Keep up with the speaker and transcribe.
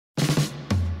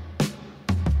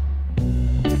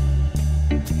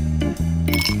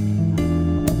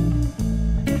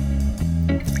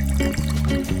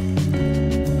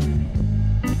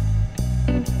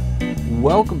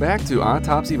Welcome back to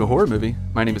Autopsy of a Horror Movie.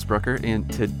 My name is Brucker, and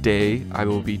today I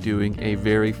will be doing a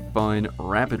very fun,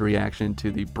 rapid reaction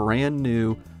to the brand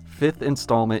new fifth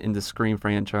installment in the Scream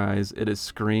franchise. It is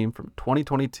Scream from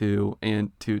 2022,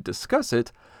 and to discuss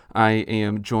it, I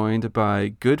am joined by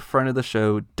good friend of the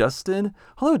show, Dustin.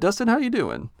 Hello, Dustin. How are you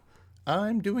doing?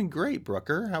 I'm doing great,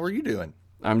 Brucker. How are you doing?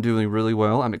 I'm doing really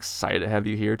well. I'm excited to have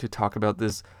you here to talk about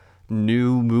this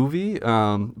new movie.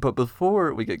 But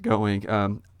before we get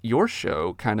going, your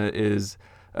show kind of is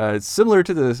similar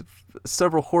to the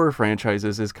several horror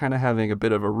franchises, is kind of having a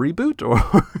bit of a reboot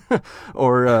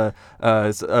or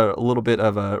a little bit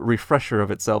of a refresher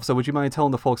of itself. So would you mind telling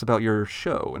the folks about your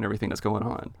show and everything that's going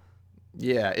on?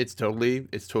 Yeah, it's totally a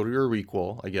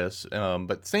requel, I guess.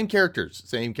 But same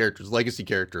characters, legacy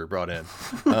character brought in.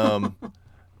 Um,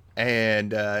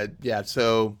 and yeah,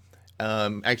 so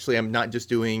actually, I'm not just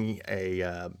doing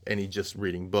any just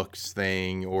reading books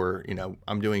thing, or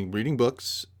I'm doing reading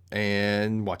books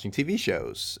and watching TV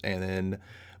shows, and then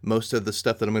most of the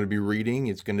stuff that I'm going to be reading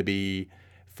is going to be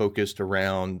focused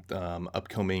around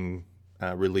upcoming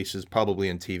releases, probably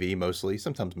in TV mostly,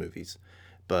 sometimes movies.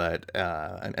 But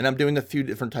and I'm doing a few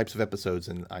different types of episodes,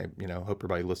 and I hope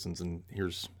everybody listens and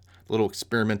here's little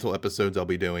experimental episodes I'll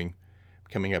be doing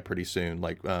coming up pretty soon.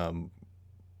 Like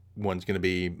one's going to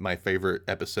be my favorite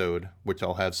episode, which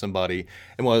I'll have somebody,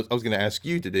 and what I was going to ask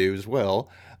you to do as well,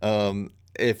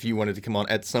 if you wanted to come on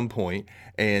at some point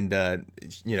and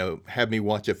have me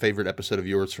watch a favorite episode of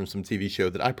yours from some TV show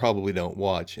that I probably don't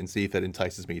watch, and see if that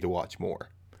entices me to watch more.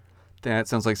 That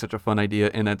sounds like such a fun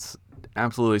idea, and that's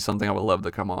absolutely something I would love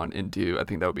to come on and do. I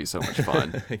think that would be so much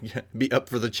fun. Yeah, be up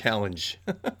for the challenge.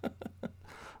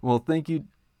 Well, thank you.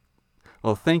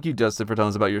 Well, thank you, Dustin, for telling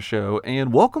us about your show,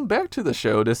 and welcome back to the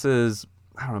show. This is,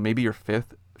 I don't know, maybe your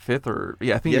fifth or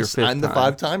yeah, I think Yes, your fifth. I'm the time.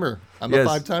 five timer. I'm Yes. a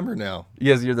five timer now.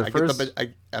 Yes, you're the first.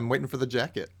 I'm waiting for the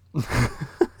jacket.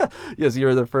 Yes,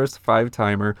 you're the first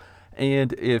five-timer.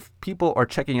 And if people are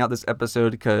checking out this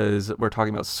episode because we're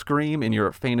talking about Scream and you're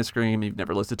a fan of Scream, you've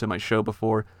never listened to my show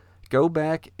before, go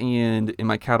back and in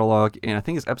my catalog, and I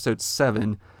think it's episode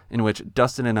 7, in which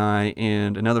Dustin and I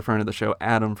and another friend of the show,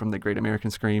 Adam from the Great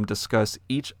American Scream, discuss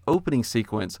each opening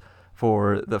sequence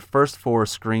for the first 4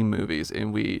 Scream movies,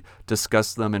 and we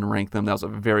discuss them and rank them. That was a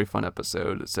very fun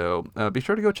episode, so be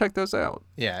sure to go check those out.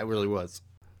 Yeah, it really was.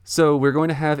 So we're going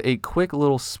to have a quick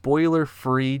little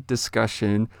spoiler-free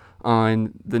discussion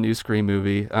on the new Scream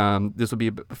movie. This will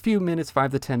be a few minutes,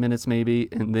 5 to 10 minutes maybe,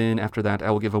 and then after that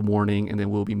I will give a warning, and then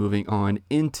we'll be moving on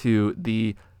into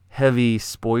the heavy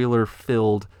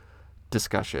spoiler-filled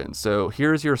discussion. So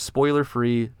here's your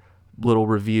spoiler-free little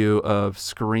review of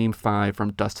Scream 5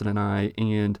 from Dustin and I,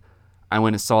 and I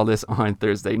went and saw this on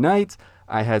Thursday night.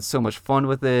 I had so much fun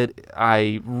with it.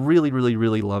 I really, really,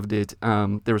 really loved it.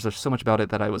 There was so much about it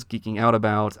that I was geeking out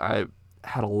about. I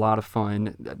had a lot of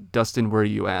fun. Dustin, where are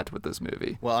you at with this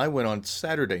movie? Well, I went on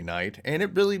Saturday night, and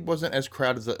it really wasn't as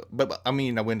crowded but I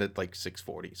mean, I went at like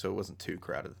 6:40, so it wasn't too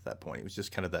crowded at that point. It was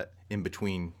just kind of that in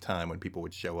between time when people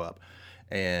would show up,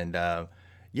 and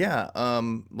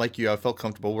like you, I felt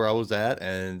comfortable where I was at,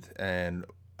 and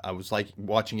I was like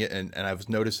watching it, and I was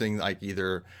noticing like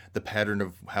either the pattern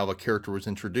of how the character was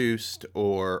introduced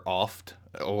or offed,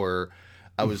 or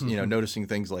I was noticing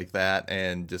things like that,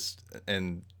 and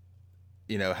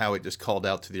how it just called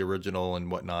out to the original and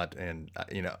whatnot, and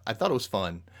I thought it was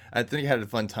fun. I think I had a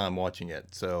fun time watching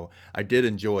it, so I did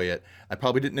enjoy it. I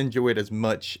probably didn't enjoy it as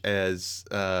much as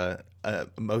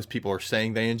most people are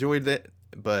saying they enjoyed it,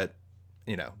 but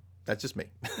that's just me.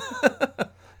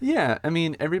 Yeah, I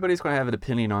mean, everybody's going to have an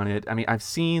opinion on it. I mean, I've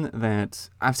seen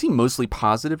mostly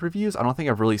positive reviews. I don't think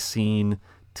I've really seen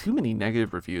too many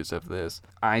negative reviews of this.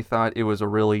 I thought it was a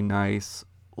really nice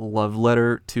love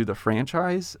letter to the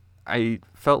franchise. I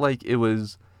felt like it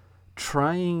was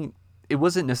trying, it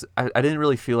wasn't necessarily, I didn't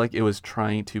really feel like it was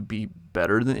trying to be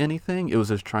better than anything. It was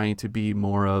just trying to be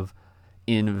more of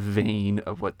in vein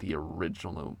of what the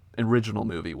original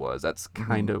movie was. That's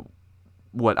kind of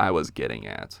what I was getting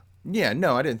at. Yeah,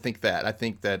 no, I didn't think that. I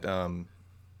think that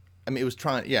it was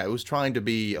trying to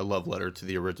be a love letter to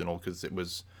the original, because it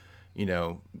was,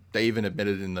 they even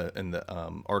admitted in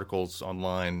the articles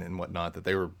online and whatnot that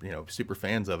they were, super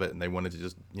fans of it, and they wanted to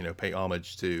just, pay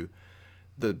homage to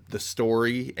the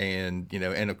story, and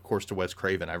and of course to Wes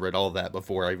Craven. I read all of that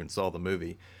before I even saw the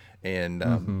movie, and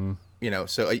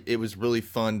so it was really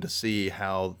fun to see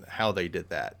how they did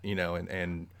that,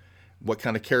 and what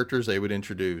kind of characters they would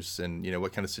introduce, and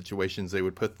what kind of situations they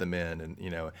would put them in, and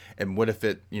and what if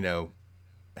it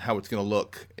how it's going to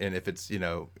look, and if it's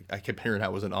I kept hearing how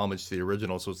it was an homage to the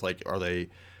original, so it's like,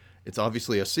 it's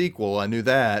obviously a sequel, I knew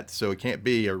that, so it can't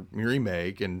be a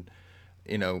remake, and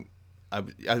you know,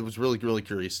 I was really really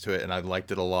curious to it, and I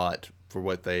liked it a lot for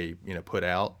what they put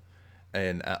out,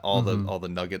 and Hmm. all the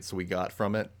nuggets we got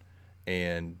from it,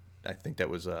 and I think that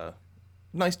was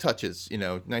nice touches,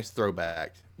 nice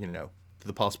throwback, to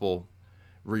the possible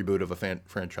reboot of a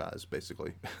franchise,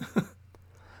 basically.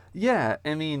 Yeah,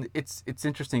 I mean it's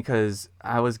interesting because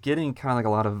I was getting kind of like a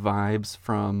lot of vibes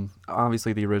from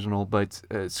obviously the original, but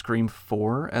Scream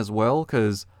 4 as well.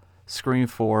 Because Scream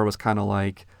 4 was kind of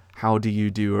like how do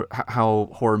you do how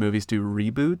horror movies do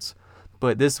reboots,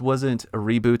 but this wasn't a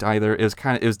reboot either. It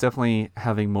was definitely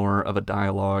having more of a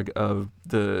dialogue of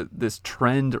this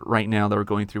trend right now that we're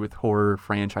going through with horror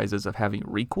franchises of having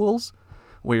requels,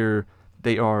 where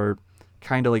they are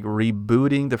kind of like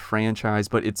rebooting the franchise,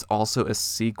 but it's also a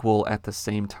sequel at the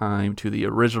same time to the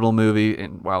original movie,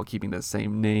 and while keeping the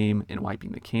same name and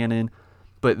wiping the canon.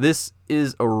 But this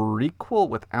is a requel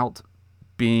without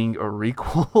being a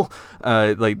requel.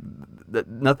 Like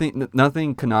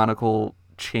nothing canonical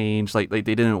changed. Like they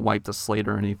didn't wipe the slate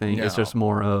or anything. It's just No.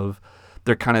 more of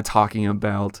they're kind of talking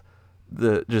about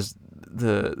the just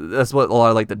the that's what a lot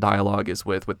of like the dialogue is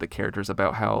with the characters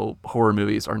about how horror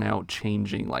movies are now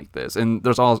changing like this. And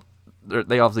there's all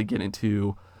they obviously get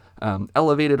into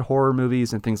elevated horror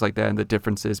movies and things like that, and the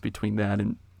differences between that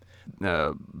and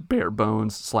bare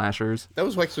bones slashers. That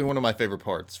was actually one of my favorite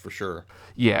parts for sure.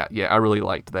 Yeah, I really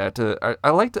liked that. I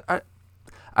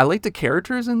liked the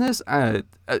characters in this. I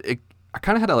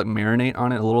kind of had to like marinate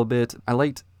on it a little bit. I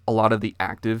liked a lot of the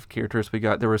active characters we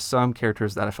got. There were some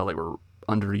characters that I felt like were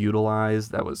underutilized.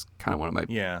 That was kind of one of my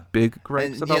Yeah. big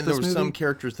gripes And yeah, about there this were some movie.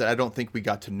 characters that I don't think we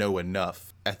got to know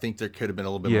enough. I think there could have been a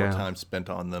little bit more Yeah, time spent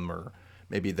on them, or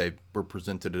maybe they were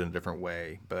presented in a different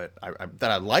way. But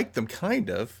that I liked them kind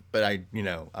of, but I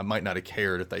might not have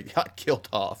cared if they got killed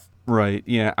off. right.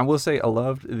 Yeah, I will say I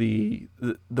loved the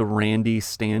Randy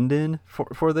stand-in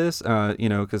for this.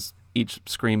 Because each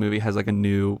Scream movie has like a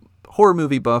new horror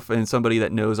movie buff and somebody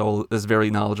that knows all is very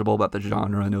knowledgeable about the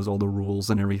genre, knows all the rules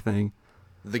and everything.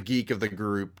 The geek of the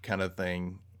group kind of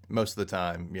thing most of the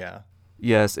time. Yeah.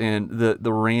 Yes, and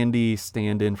the Randy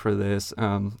stand-in for this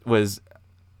was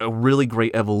a really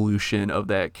great evolution of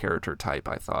that character type,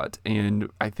 I thought, and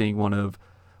I think one of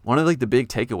like the big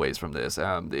takeaways from this,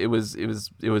 it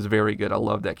was very good. I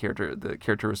love that character. The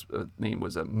character's name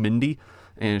was Mindy,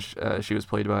 and she was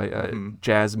played by Hmm.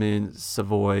 Jasmine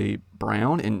Savoy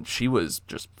Brown, and she was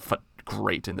just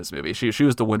great in this movie. She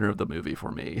was the winner of the movie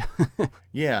for me.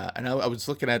 Yeah, and I was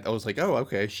looking at, I was like, oh,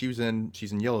 okay, she's in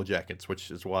Yellow Jackets, which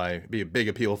is why it'd be a big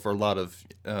appeal for a lot of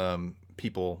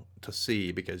people to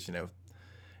see because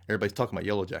everybody's talking about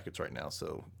Yellow Jackets right now,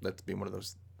 so that's been one of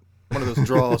those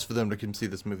draws for them to come see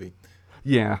this movie.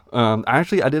 Yeah. I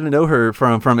didn't know her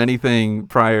from anything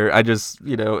prior. I just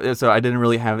so I didn't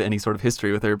really have any sort of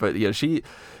history with her. But yeah, she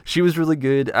was really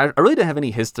good. I really didn't have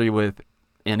any history with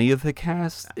any of the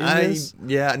cast in this.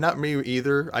 Yeah, not me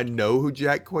either. I know who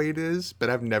Jack Quaid is, but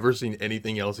I've never seen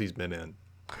anything else he's been in.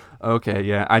 Okay,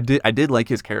 yeah, I did like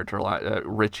his character a lot,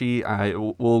 Richie.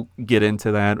 We'll get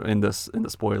into that in the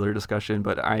spoiler discussion,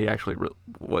 but I actually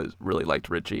was really liked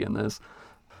Richie in this.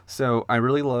 So I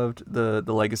really loved the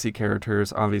legacy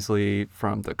characters, obviously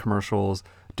from the commercials.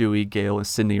 Dewey, Gale, and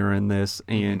Sydney are in this,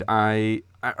 and Hmm. I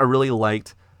really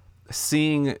liked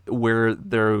seeing where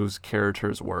those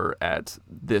characters were at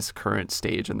this current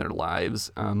stage in their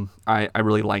lives. I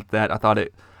really liked that. I thought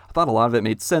a lot of it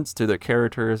made sense to their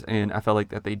characters, and I felt like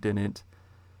that they didn't.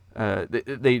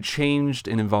 They changed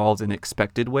and evolved in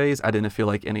expected ways. I didn't feel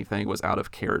like anything was out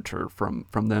of character from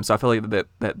them. So I feel like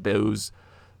that those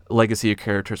legacy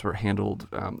characters were handled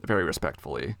very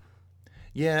respectfully.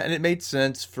 Yeah, and it made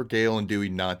sense for Gale and Dewey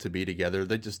not to be together.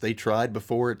 They tried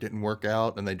before, it didn't work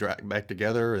out, and they dragged back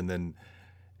together, and then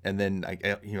like,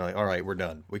 all right, we're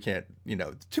done. We can't,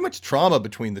 too much trauma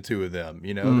between the two of them.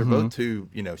 They're Mm-hmm. both too,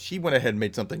 she went ahead and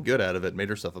made something good out of it, made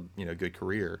herself a good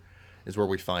career, is where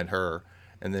we find her,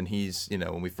 and then he's,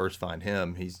 when we first find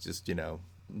him, he's just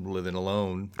living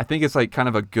alone. I think it's like kind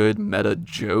of a good meta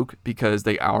joke because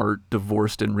they are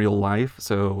divorced in real life,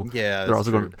 so Yeah, they're that's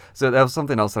also going. true. So that was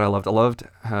something else that I loved. I loved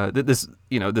this.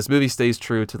 This movie stays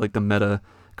true to like the meta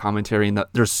commentary, and that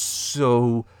there's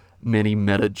so many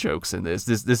meta jokes in this.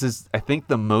 This is I think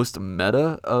the most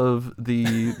meta of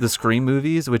the Scream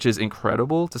movies, which is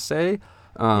incredible to say.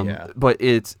 Yeah. But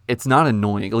it's not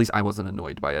annoying. At least I wasn't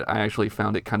annoyed by it. I actually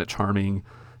found it kind of charming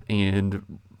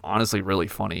and honestly really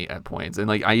funny at points. And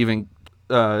like I even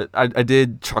I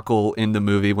did chuckle in the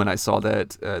movie when I saw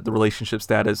that the relationship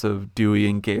status of Dewey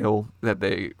and Gale, that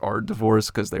they are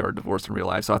divorced because they are divorced in real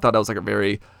life. So I thought that was like a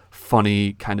very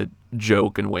funny kind of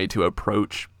joke and way to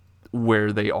approach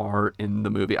where they are in the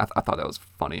movie. I thought that was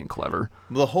funny and clever.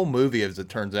 The whole movie, as it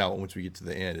turns out, once we get to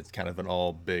the end, it's kind of an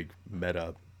all big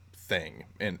meta thing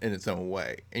in its own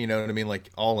way. You know what I mean? Like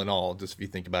all in all, just if you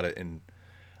think about it, and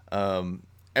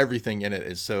everything in it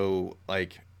is so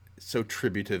like so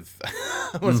tributive.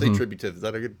 I want to say tributive. Is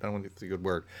that a good? I don't want to say a good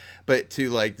word, but to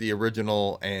like the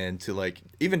original and to like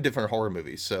even different horror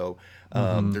movies. So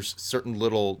there's certain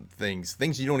little things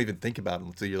you don't even think about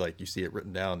until you're like you see it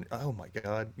written down. Oh my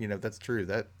god, you know that's true.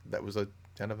 That was a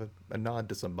kind of a nod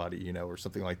to somebody, you know, or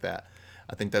something like that.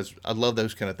 I love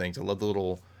those kind of things. I love the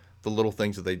little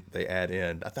things that they add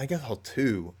in. I think I got all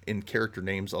two in character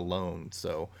names alone.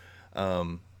 So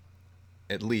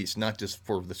at least not just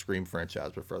for the Scream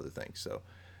franchise, but for other things. So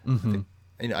I think,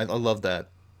 you know, I love that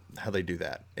how they do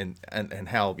that, and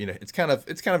how, you know, it's kind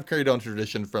of carried on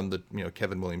tradition from the, you know,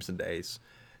 Kevin Williamson days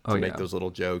to make those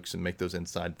little jokes and make those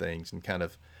inside things and kind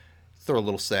of throw a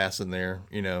little sass in there,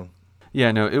 you know.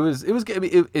 Yeah, no, it was good. I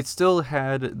mean, it still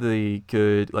had the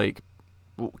good, like,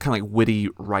 kind of like witty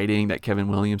writing that Kevin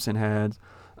Williamson had.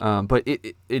 But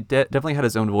it definitely had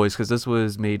its own voice, because this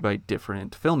was made by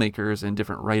different filmmakers and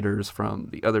different writers from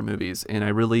the other movies, and I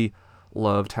really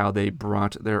loved how they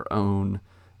brought their own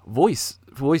voice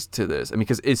to this. I mean,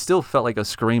 because it still felt like a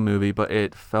Scream movie, but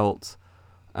it felt,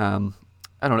 I don't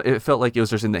know, it felt like it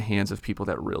was just in the hands of people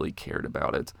that really cared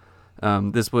about it.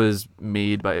 This was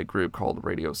made by a group called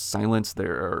Radio Silence.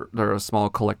 They're a small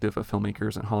collective of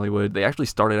filmmakers in Hollywood. They actually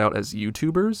started out as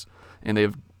YouTubers, and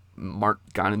they've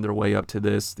gotten their way up to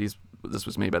this. This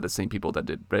was made by the same people that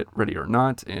did Ready or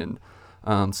Not, and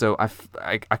so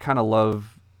I kind of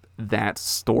love that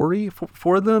story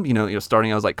for them. You know,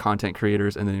 starting out as like content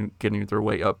creators and then getting their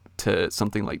way up to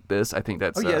something like this. I think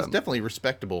that's it's definitely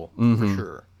respectable for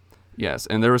sure. Yes,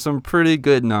 and there were some pretty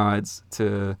good nods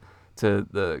to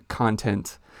the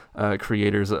content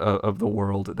creators of the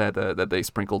world that they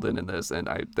sprinkled in this, and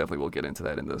I definitely will get into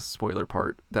that in the spoiler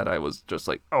part. That I was just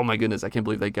like, oh my goodness, I can't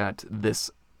believe they got this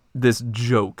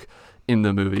joke in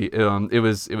the movie. It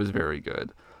was very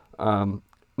good.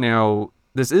 Now,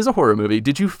 this is a horror movie.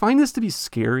 Did you find this to be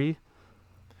scary?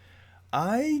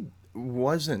 I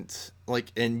wasn't,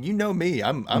 like, and you know me,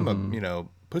 I'm a, you know,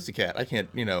 pussycat. I can't,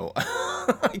 you know,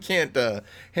 I can't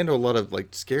handle a lot of like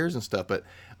scares and stuff, but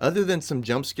other than some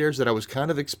jump scares that I was kind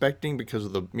of expecting because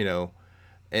of the, you know,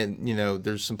 and, you know,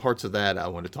 there's some parts of that I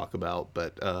want to talk about,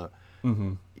 but,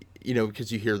 you know,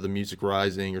 because you hear the music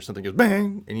rising or something goes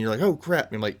bang, and you're like, oh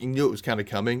crap. And like, you knew it was kind of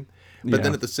coming, but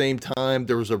then at the same time,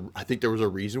 I think there was a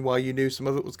reason why you knew some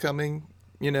of it was coming,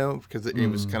 you know, because it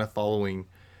was kind of following,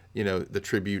 you know, the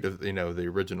tribute of, you know, the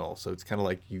original. So it's kind of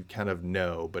like you kind of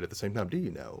know, but at the same time, do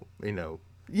you know, you know?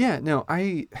 Yeah, no,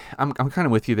 I'm kind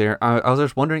of with you there. I was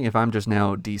just wondering if I'm just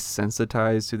now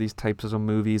desensitized to these types of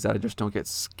movies, that I just don't get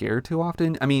scared too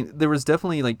often. I mean, there was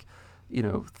definitely, like, you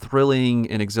know, thrilling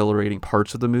and exhilarating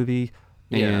parts of the movie,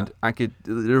 and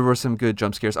there were some good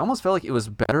jump scares. I almost felt like it was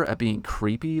better at being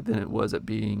creepy than it was at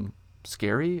being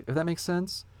scary, if that makes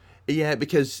sense. Yeah,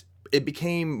 because it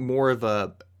became more of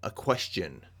a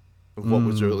question of what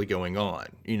was really going on,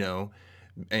 you know?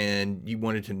 And you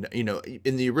wanted to know, you know,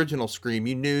 in the original Scream,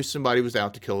 you knew somebody was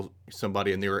out to kill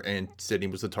somebody, and Sydney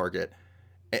was the target.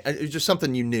 It was just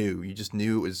something you knew. You just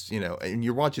knew it was, you know, and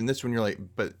you're watching this one, you're like,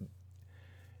 but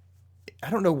I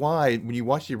don't know why. When you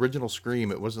watch the original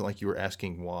Scream, it wasn't like you were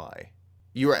asking why.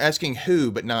 You were asking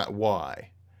who, but not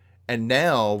why. And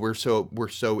now we're so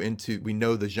into, we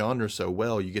know the genre so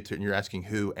well, you get to, and you're asking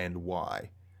who and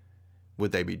why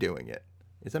would they be doing it.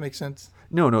 Does that make sense?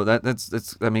 No,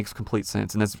 that makes complete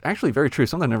sense, and that's actually very true.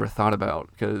 Something I never thought about,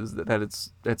 because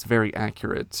that's very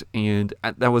accurate, and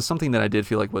that was something that I did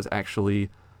feel like was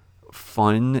actually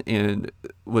fun and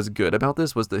was good about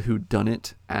this, was the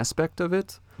whodunit aspect of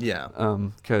it. Yeah.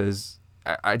 Because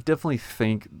I definitely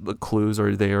think the clues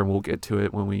are there, and we'll get to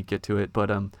it when we get to it. But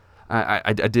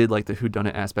I did like the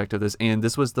whodunit aspect of this, and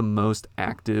this was the most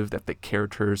active that the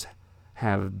characters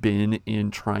have been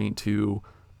in trying to,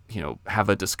 you know, have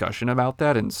a discussion about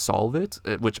that and solve it,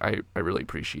 which I really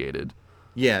appreciated.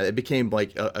 Yeah, it became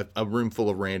like a room full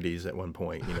of Randys at one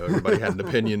point. You know, everybody had an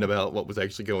opinion about what was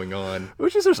actually going on.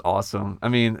 Which is just awesome. I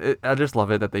mean, I just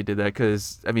love it that they did that,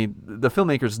 because, I mean, the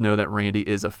filmmakers know that Randy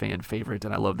is a fan favorite,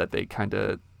 and I love that they kind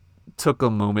of took a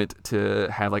moment to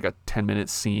have like a 10-minute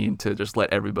scene to just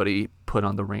let everybody put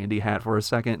on the Randy hat for a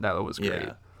second. That was great.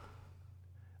 Yeah.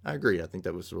 I agree. I think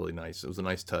that was really nice. It was a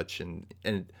nice touch, and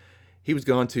he was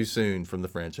gone too soon from the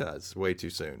franchise, way too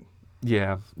soon.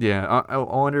 Yeah. I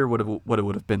wonder what it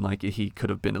would have been like if he could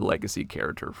have been a legacy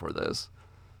character for this.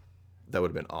 That would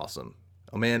have been awesome.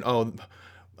 Oh man,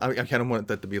 I kind of want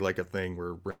that to be like a thing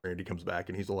where Randy comes back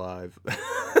and he's alive.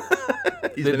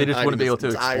 He's They been just hiding wouldn't be this able to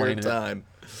entire explain it. time.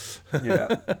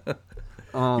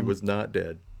 Yeah. He was not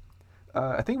dead.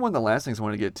 I think one of the last things I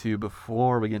wanted to get to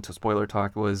before we get into spoiler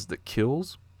talk was the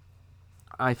kills.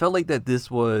 I felt like that this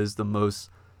was the most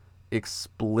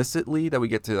explicitly that we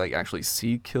get to like actually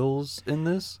see kills in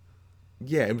this.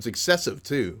 Yeah, it was excessive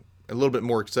too. A little bit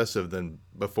more excessive than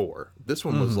before. This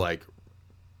one was like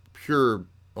pure,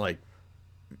 like,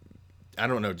 I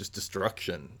don't know, just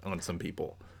destruction on some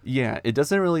people. Yeah, it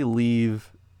doesn't really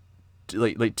leave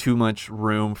like too much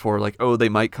room for like, oh, they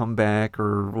might come back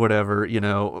or whatever, you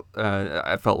know.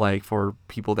 I felt like for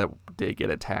people that did get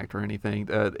attacked or anything,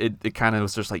 it kind of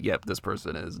was just like, yep, this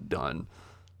person is done.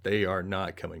 They are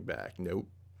not coming back. Nope.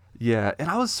 Yeah, and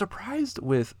I was surprised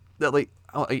with that. Like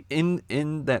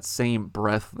in that same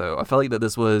breath, though, I felt like that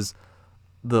this was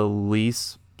the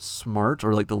least smart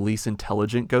or like the least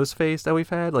intelligent Ghostface that we've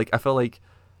had. Like I felt like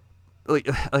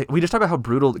we just talked about how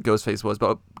brutal Ghostface was,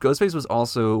 but Ghostface was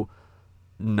also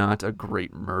not a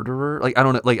great murderer. Like I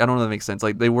don't know if that makes sense.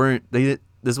 Like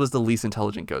this was the least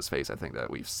intelligent Ghostface I think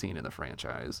that we've seen in the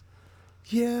franchise.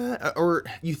 Yeah, or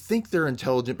you think they're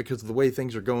intelligent because of the way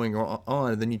things are going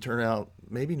on, and then you turn out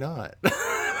maybe not.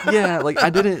 Yeah, like I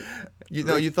didn't.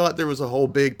 You thought there was a whole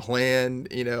big plan.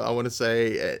 I want to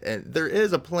say, and there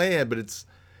is a plan, but it's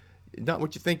not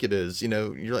what you think it is.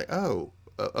 You're like, oh,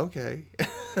 okay.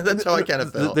 That's how I kind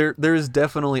of felt. There is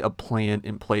definitely a plan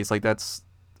in place. Like that's.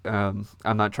 I'm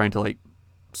not trying to like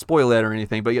spoil that or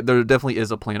anything, but yeah, there definitely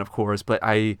is a plan, of course. But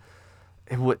I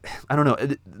don't know.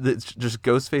 It's just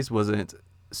Ghostface wasn't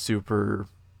super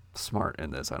smart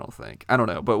in this. I don't think. I don't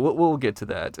know, but we'll get to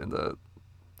that in the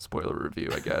spoiler review,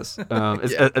 I guess.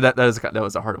 Yeah. That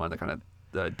was a hard one to kind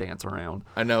of dance around.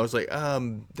 I know. It's like,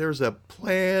 there's a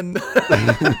plan.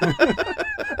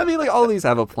 I mean, like all these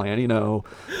have a plan, you know.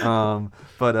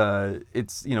 But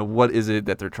it's what is it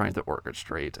that they're trying to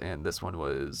orchestrate, and this one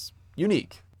was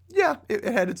unique. Yeah, it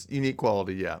had its unique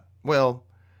quality. Yeah. Well,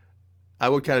 I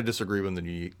would kind of disagree with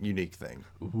the unique thing.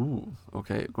 Ooh,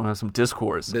 okay. Going to have some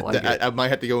discourse. I might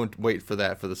have to go and wait for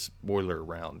that for the spoiler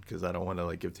round because I don't want to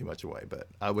like give too much away. But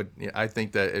I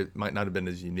think that it might not have been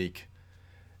as unique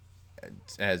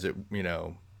as it,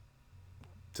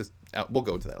 Just we'll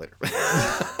go into that later.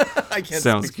 I can't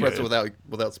express it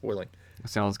without spoiling.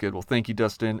 Sounds good. Well, thank you,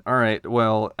 Dustin. All right.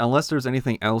 Well, unless there's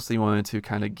anything else that you wanted to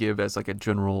kind of give as like a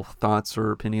general thoughts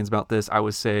or opinions about this, I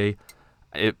would say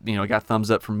it got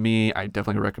thumbs up from me. I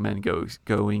definitely recommend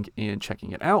going and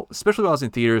checking it out, especially while I was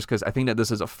in theaters, because I think that this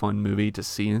is a fun movie to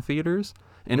see in theaters.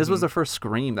 And this was the first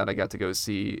Scream that I got to go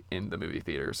see in the movie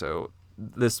theater. So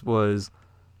it was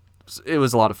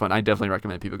a lot of fun. I definitely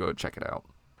recommend people go check it out.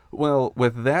 Well,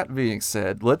 with that being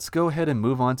said, let's go ahead and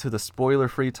move on to the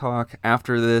spoiler-free talk.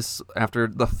 After this, after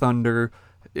the thunder,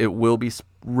 it will be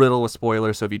riddled with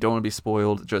spoilers, so if you don't want to be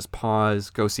spoiled, just pause,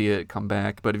 go see it, come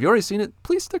back. But if you've already seen it,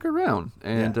 please stick around,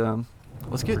 and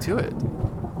let's get to it.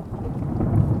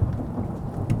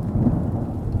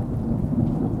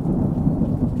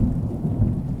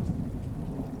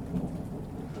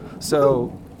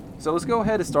 So let's go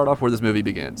ahead and start off where this movie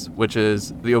begins, which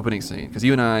is the opening scene, because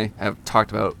you and I have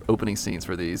talked about opening scenes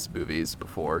for these movies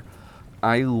before.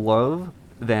 I love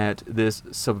that this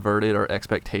subverted our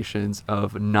expectations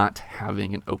of not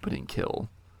having an opening kill.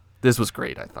 This was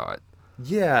great, I thought.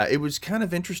 Yeah, it was kind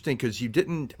of interesting because you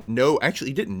didn't know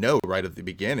right at the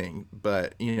beginning,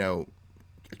 but,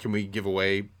 can we give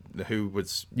away who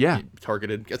was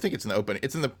targeted? I think it's in the opening.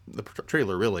 It's in the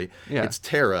trailer, really. Yeah. It's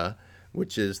Tara,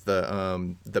 which is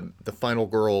the final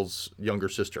girl's younger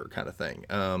sister kind of thing.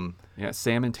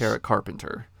 Sam and Tara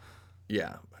Carpenter.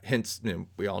 Yeah. Hence,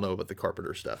 we all know about the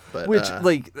Carpenter stuff, but which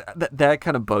that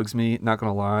kind of bugs me. Not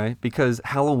gonna lie, because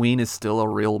Halloween is still a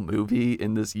real movie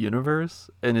in this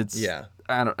universe, and it's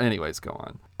Anyways, go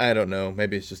on. I don't know.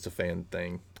 Maybe it's just a fan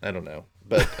thing. I don't know,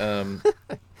 but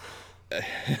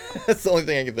that's the only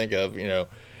thing I can think of.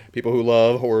 People who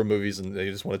love horror movies and they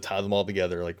just want to tie them all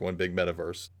together like one big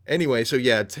metaverse. Anyway, so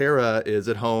yeah, Tara is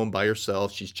at home by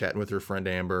herself. She's chatting with her friend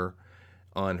Amber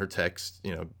on her text,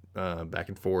 back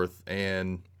and forth.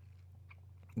 And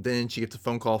then she gets a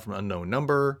phone call from an unknown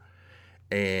number.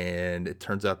 And it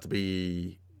turns out to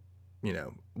be,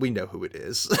 we know who it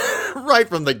is right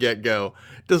from the get-go.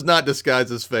 Does not disguise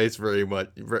his face very much,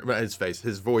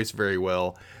 his voice very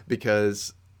well,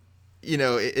 because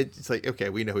it's like, okay,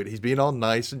 we know he's being all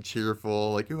nice and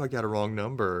cheerful, like, oh, I got a wrong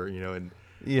number,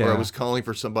 or I was calling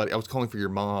for somebody. I was calling for your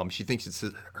mom. She thinks it's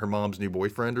her mom's new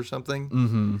boyfriend or something.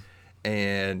 Mm-hmm.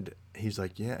 And he's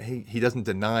like, yeah, he doesn't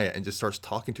deny it and just starts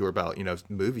talking to her about,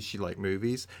 movies. She like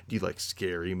movies. Do you like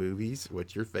scary movies?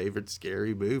 What's your favorite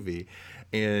scary movie?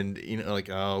 And, like,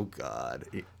 oh God,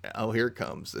 oh, here it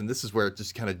comes. And this is where it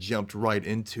just kind of jumped right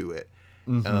into it.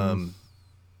 Mm-hmm. Um,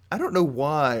 I don't know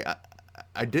why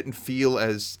I didn't feel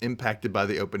as impacted by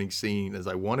the opening scene as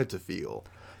I wanted to feel.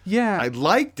 Yeah, I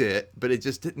liked it, but it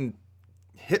just didn't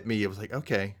hit me. It was like,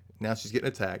 okay, now she's getting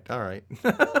attacked. All right.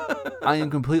 I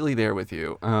am completely there with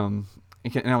you. And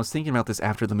I was thinking about this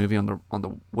after the movie on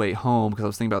the way home, because I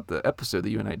was thinking about the episode that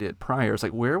you and I did prior. It's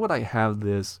like, where would I have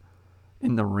this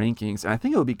in the rankings? And I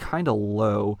think it would be kind of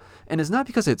low. And it's not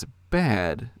because it's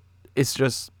bad. It's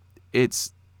just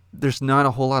there's not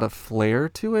a whole lot of flair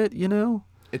to it, you know?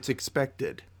 It's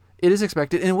expected. It is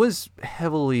expected, and it was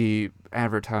heavily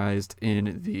advertised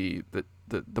in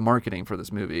the marketing for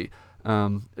this movie.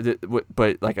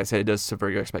 But like I said, it does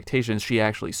subvert your expectations. She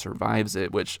actually survives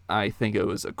it, which I think it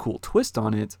was a cool twist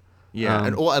on it. Yeah,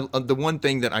 and the one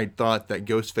thing that I thought that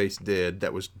Ghostface did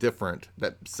that was different,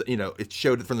 that it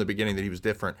showed it from the beginning that he was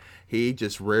different. He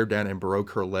just reared down and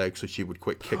broke her leg so she would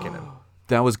quit kicking him.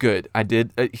 That was good. I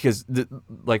did, because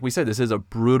like we said, this is a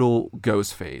brutal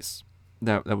Ghostface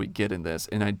that we get in this,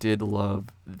 and I did love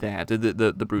that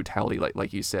the brutality,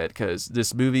 like you said, because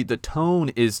this movie, the tone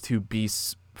is to be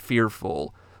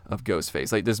fearful of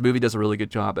Ghostface. Like, this movie does a really good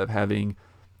job of having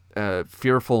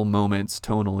fearful moments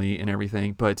tonally and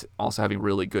everything, but also having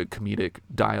really good comedic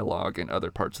dialogue in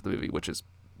other parts of the movie, which is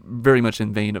very much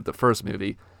in vein of the first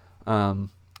movie. I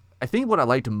think what I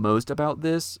liked most about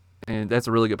this, and that's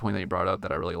a really good point that you brought up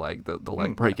that I really like, the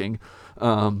leg breaking,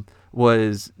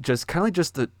 was just kind of like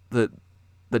just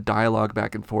the dialogue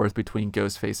back and forth between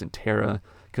Ghostface and Tara,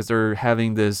 because they're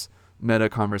having this meta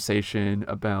conversation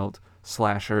about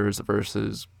slashers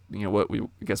versus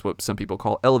what some people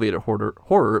call elevator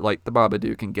horror, like the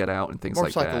Babadook and Get Out and things More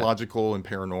like that. More psychological and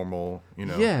paranormal,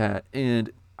 Yeah,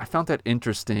 and I found that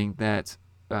interesting that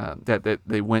that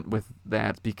they went with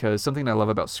that, because something I love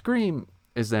about Scream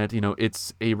is that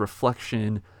it's a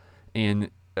reflection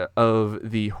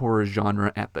of the horror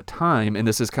genre at the time, and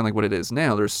this is kind of like what it is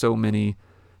now. There's so many,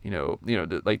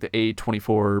 like the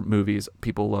A24 movies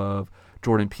people love,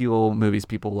 Jordan Peele movies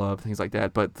people love, things like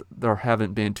that, but there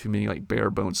haven't been too many like bare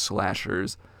bones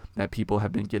slashers that people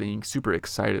have been getting super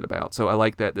excited about. So I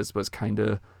like that this was kind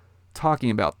of talking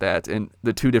about that and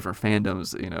the two different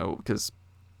fandoms, because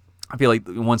I feel like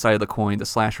one side of the coin, the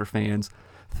slasher fans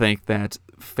think that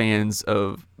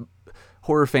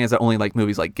horror fans that only like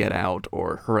movies like Get Out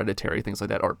or Hereditary, things like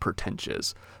that, are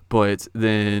pretentious. But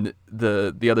then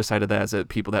the other side of that is that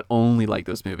people that only like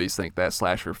those movies think that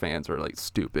slasher fans are like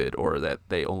stupid, or that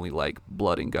they only like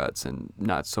blood and guts and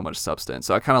not so much substance.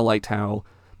 So I kind of liked how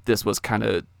this was kind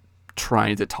of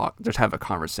trying to just have a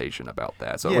conversation about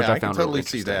that. So yeah, which I can found totally really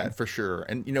see interesting. that for sure.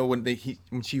 And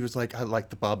when she was like, I like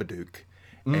the Babadook,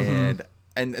 Mm-hmm.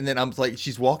 and then I'm like,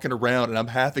 she's walking around, and I'm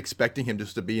half expecting him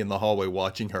just to be in the hallway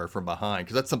watching her from behind,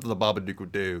 because that's something the Babadook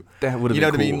would do. That would have You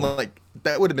know been what I cool. mean? Like,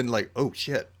 that would have been like, oh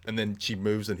shit, and then she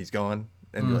moves and he's gone,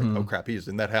 and you're like, oh crap, he's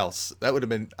in that house. That would have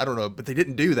been, I don't know, but they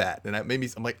didn't do that, and that made me.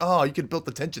 I'm like, oh, you could have built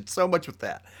the tension so much with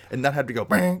that, and not have to go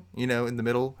bang, in the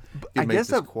middle. I It makes guess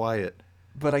this that quiet.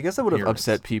 But I guess that would have appearance.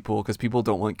 upset people, because people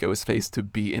don't want Ghostface to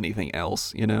be anything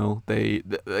else,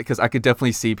 because I could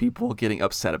definitely see people getting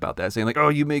upset about that, saying like, "Oh,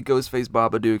 you made Ghostface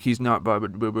Babadook. He's not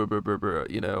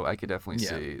Babadook." I could definitely Yeah.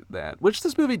 see that. Which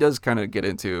this movie does kind of get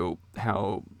into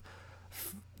how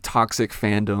toxic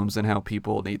fandoms and how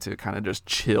people need to kind of just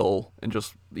chill and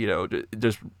just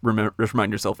just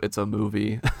remind yourself it's a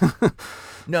movie.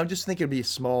 No, I'm just thinking it'd be a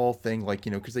small thing, like,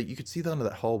 because you could see that into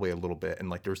that hallway a little bit, and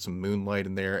like there was some moonlight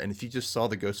in there, and if you just saw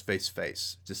the ghost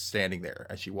face just standing there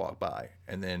as she walked by,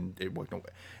 and then it walked away,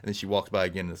 and then she walked by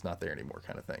again and it's not there anymore,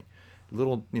 kind of thing. A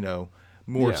little,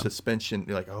 more Yeah. suspension.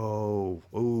 You're like,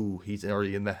 oh, he's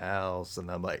already in the house, and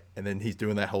I'm like, and then he's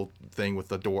doing that whole thing with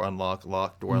the door unlock,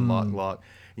 lock, door unlock, lock.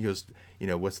 He goes,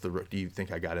 what's do you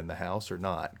think I got in the house or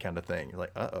not, kind of thing. You're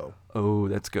like, uh-oh. Oh,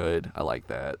 that's good. I like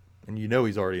that. And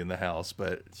he's already in the house,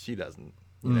 but she doesn't.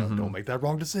 Don't make that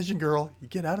wrong decision, girl. You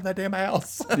get out of that damn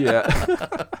house.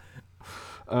 Yeah.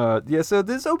 Yeah, so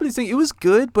this opening scene, it was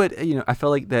good, but I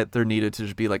felt like that there needed to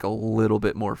just be like a little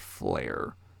bit more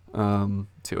flair to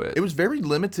it. It was very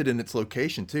limited in its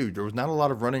location too. There was not a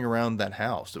lot of running around that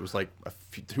house. It was like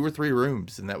two or three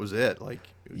rooms, and that was it. Like,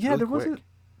 it was Yeah, really there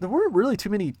quick. weren't really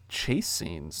too many chase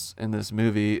scenes in this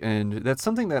movie, and that's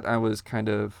something that I was kind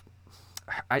of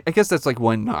I guess that's like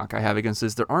one knock I have against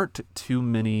this. There aren't too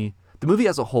many. The movie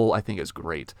as a whole, I think, is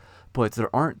great, but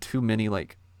there aren't too many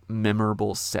like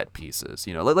memorable set pieces.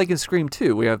 You know, like in Scream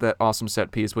 2, we have that awesome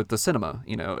set piece with the cinema,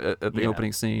 you know, at the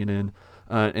opening scene,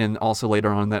 and also later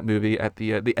on in that movie at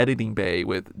the editing bay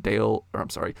with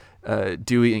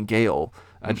Dewey and Gale.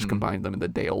 I just combined them in the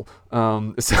Dale.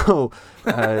 So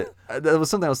that was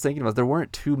something I was thinking about. There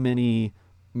weren't too many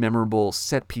memorable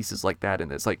set pieces like that in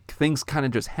this. Like, things kind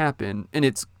of just happen, and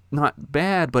it's not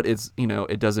bad, but it's, you know,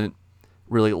 it doesn't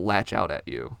really latch out at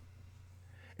you.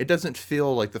 It doesn't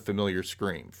feel like the familiar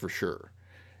Scream, for sure.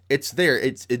 It's there.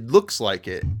 It looks like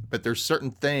it, but there's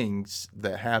certain things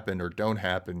that happen or don't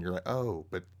happen. You're like, oh,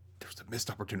 but there's a missed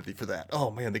opportunity for that.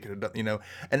 Oh man, they could have done, you know.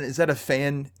 And is that a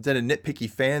nitpicky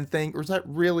fan thing, or is that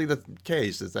really the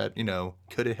case? Is that, you know,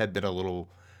 could it have been a little,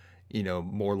 you know,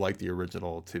 more like the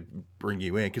original to bring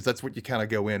you in? Because that's what you kind of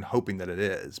go in hoping that it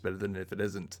is. But then if it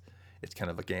isn't, it's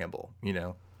kind of a gamble, you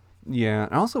know. Yeah,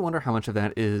 I also wonder how much of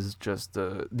that is just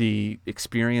the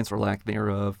experience or lack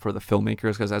thereof for the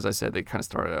filmmakers, because as I said, they kind of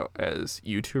started out as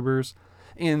YouTubers,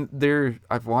 and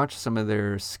I've watched some of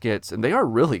their skits, and they are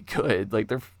really good. Like,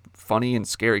 they're funny and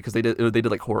scary because they did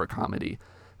like horror comedy.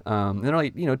 They're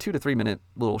like, you know, 2 to 3 minute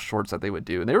little shorts that they would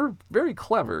do, and they were very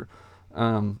clever.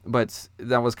 But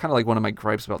that was kind of like one of my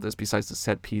gripes about this, besides the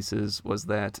set pieces, was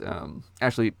that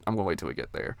actually I'm gonna wait till we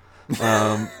get there.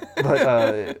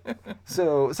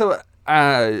 So was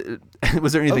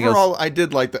there anything Overall, else? I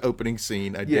did like the opening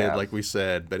scene. I Yeah. did, like we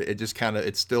said, but it just kind of,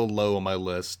 it's still low on my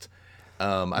list.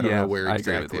 I don't Yeah, know where I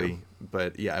agree with you. exactly,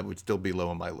 but yeah, it would still be low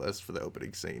on my list for the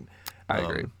opening scene. I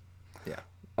agree. Yeah.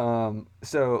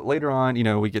 So later on, you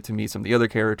know, we get to meet some of the other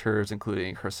characters,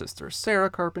 including her sister Sarah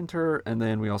Carpenter, and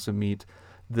then we also meet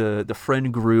the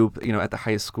friend group, you know, at the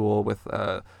high school with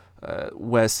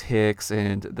Wes Hicks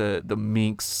and the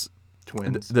Meeks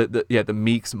Twins. the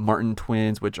Meeks Martin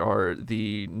twins, which are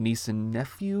the niece and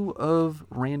nephew of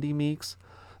Randy Meeks,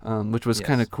 which was Yes.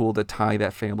 kind of cool to tie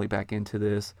that family back into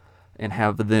this and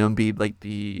have them be like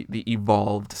the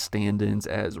evolved stand-ins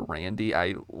as Randy.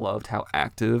 I loved how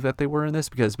active that they were in this,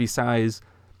 because besides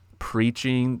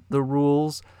preaching the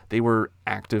rules, they were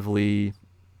actively,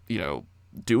 you know,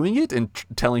 doing it and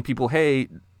telling people, hey,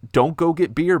 don't go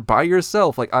get beer by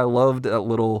yourself. Like, I loved that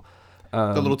little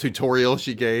The little tutorial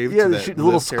she gave. yeah, to the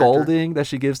little Liv character. scalding that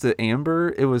she gives to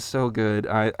Amber. It was so good.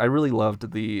 I really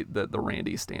loved the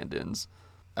Randy stand-ins.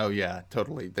 Oh yeah,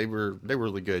 totally. They were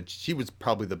really good. She was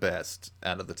probably the best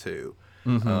out of the two.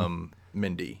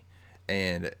 Mindy,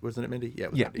 and wasn't it Mindy? Yeah,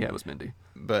 it was Yeah, Mindy. yeah, it was Mindy.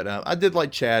 But I did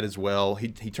like Chad as well. He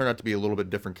turned out to be a little bit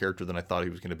different character than I thought he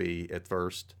was going to be at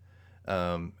first.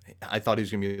 I thought he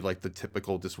was going to be like the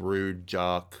typical just rude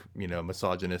jock, you know,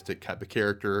 misogynistic type of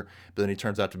character. But then he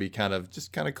turns out to be kind of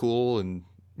cool and,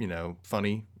 you know,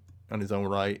 funny on his own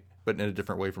right, but in a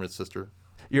different way from his sister.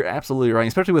 You're absolutely right,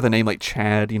 especially with a name like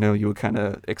Chad. You know, you would kind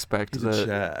of expect He's a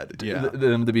Chad, yeah.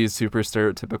 them to be super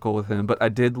stereotypical with him. But I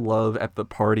did love at the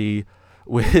party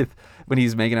with when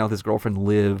he's making out with his girlfriend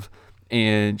Liv,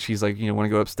 and she's like, you know, want to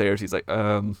go upstairs. He's like,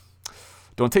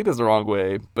 don't take this the wrong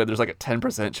way, but there's like a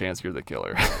 10% chance you're the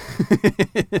killer.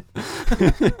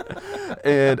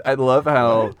 And I love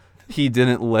how he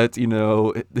didn't let, you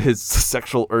know, his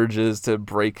sexual urges to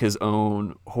break his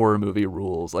own horror movie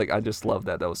rules. Like, I just love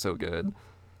that. That was so good.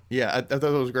 Yeah, I thought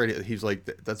it was great. He's like,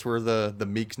 that's where the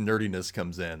Meek's nerdiness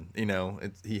comes in. You know,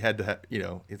 he had to have, you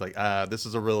know, he's like, this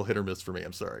is a real hit or miss for me.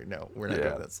 I'm sorry. No, we're not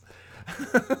doing this.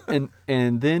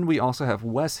 And then we also have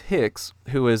Wes Hicks,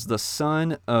 who is the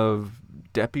son of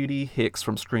Deputy Hicks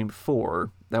from Scream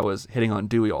 4 that was hitting on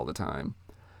Dewey all the time.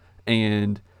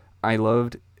 And I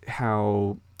loved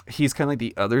how he's kind of like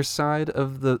the other side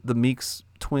of the Meeks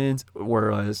twins,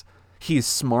 whereas he's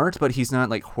smart, but he's not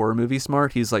like horror movie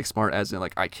smart. He's like smart as in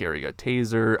like, I carry a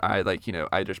taser. I like, you know,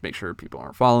 I just make sure people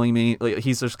aren't following me. Like,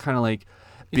 he's just kind of like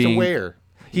He's being aware.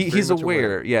 He's very much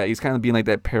aware. Yeah, he's kind of being like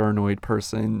that paranoid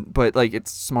person, but like it's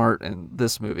smart in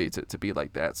this movie to be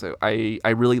like that. So I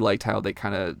really liked how they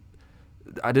kind of,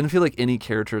 I didn't feel like any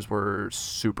characters were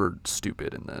super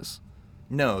stupid in this.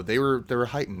 No, they were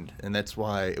heightened, and that's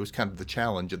why it was kind of the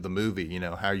challenge of the movie. You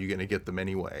know, how are you going to get them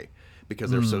anyway?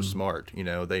 Because they're so smart. You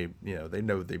know, they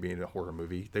know they being a horror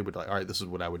movie. They would like, all right, this is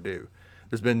what I would do.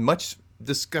 There's been much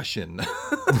discussion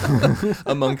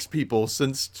amongst people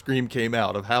since Scream came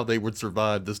out of how they would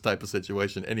survive this type of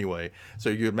situation anyway. So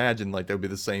you imagine like that would be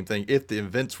the same thing if the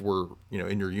events were, you know,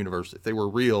 in your universe, if they were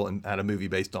real and had a movie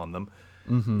based on them.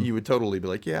 You would totally be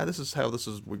like, yeah, this is how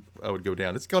I would go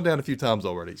down. It's gone down a few times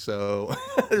already, so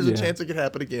there's a chance it could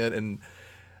happen again. And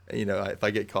you know, if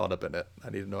I get caught up in it, I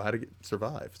need to know how to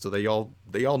survive. So they all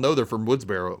know they're from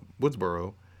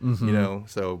Woodsboro, you know.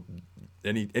 So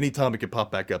any time it could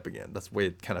pop back up again. That's the way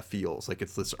it kind of feels like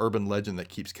it's this urban legend that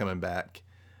keeps coming back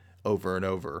over and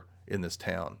over in this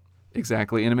town.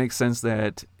 Exactly, and it makes sense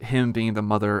that him being the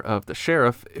mother of the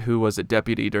sheriff, who was a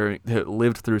deputy that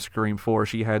lived through Scream 4,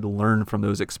 she had to learn from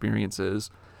those experiences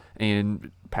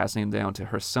and passing them down to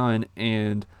her son.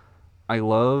 And I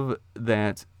love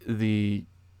that the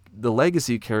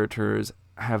legacy characters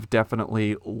have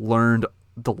definitely learned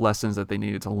the lessons that they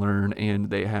needed to learn, and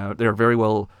they're very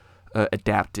well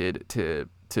adapted to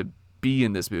be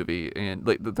in this movie, and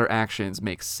like their actions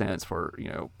make sense for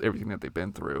everything that they've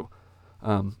been through.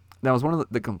 That was one of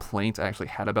the complaints I actually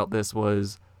had about this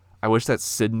was I wish that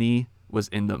Sydney was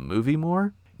in the movie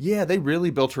more. Yeah, they really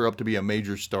built her up to be a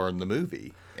major star in the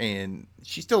movie, and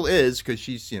she still is because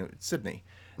she's Sydney.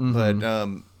 Mm-hmm.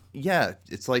 But yeah,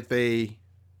 it's like they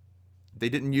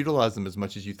didn't utilize them as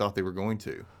much as you thought they were going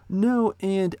to. No,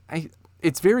 and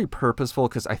it's very purposeful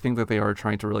because I think that they are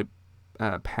trying to really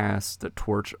pass the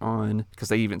torch on, because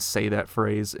they even say that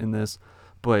phrase in this.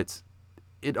 But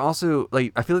it also,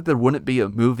 like, I feel like there wouldn't be a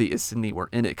movie if Sydney were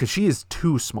in it, because she is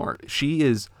too smart. She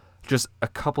is just a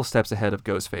couple steps ahead of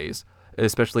Ghostface,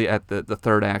 especially at the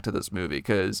third act of this movie,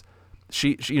 because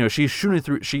she's shooting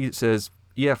through. She says,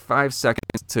 "You have 5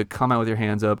 seconds to come out with your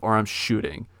hands up, or I'm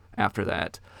shooting." After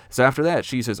that, so after that,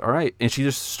 she says, "All right," and she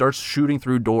just starts shooting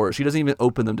through doors. She doesn't even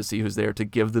open them to see who's there, to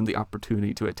give them the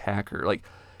opportunity to attack her. Like,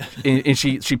 and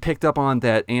she picked up on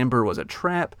that Amber was a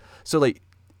trap. So like,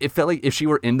 it felt like if she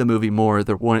were in the movie more,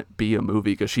 there wouldn't be a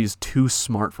movie, because she's too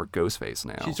smart for Ghostface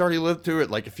now. She's already lived through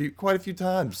it like quite a few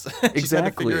times. She's Exactly.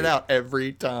 had to figure it out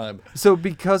every time. So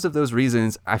because of those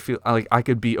reasons, I feel like I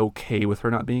could be okay with her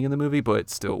not being in the movie, but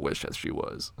still wish that she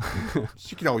was.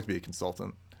 She can always be a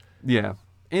consultant. Yeah.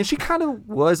 And she kind of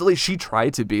was. At least she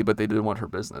tried to be, but they didn't want her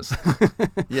business.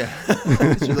 Yeah.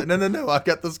 She's like, no, I've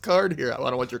got this card here. I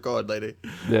don't want your card, lady.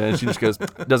 Yeah, and she just goes,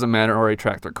 "Doesn't matter, already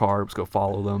tracked their car, let's go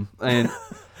follow them." And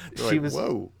she was,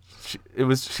 whoa.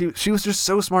 She was just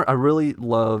so smart. I really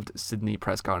loved Sidney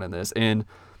Prescott in this. And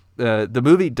the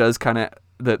movie does kind of,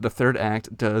 the third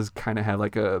act does kind of have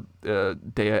like a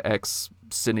Dea Ex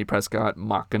Sidney Prescott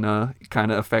Machina kind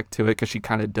of effect to it, because she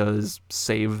kind of does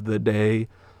save the day.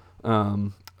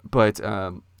 But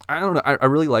I don't know. I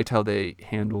really liked how they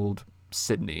handled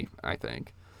Sydney, I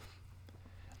think.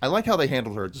 I like how they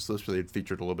handled her, just so they had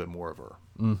featured a little bit more of her.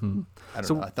 Mm-hmm. I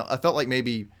don't know. I felt like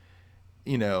maybe,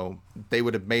 they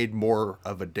would have made more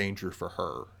of a danger for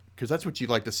her, because that's what you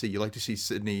like to see. You like to see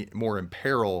Sydney more in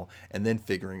peril and then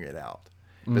figuring it out.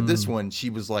 But this one,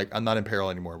 she was like, "I'm not in peril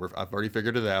anymore. I've already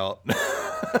figured it out.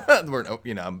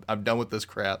 I'm done with this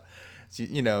crap." She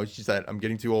said, "I'm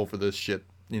getting too old for this shit."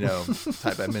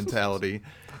 Type of mentality.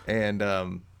 And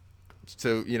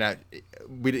so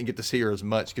we didn't get to see her as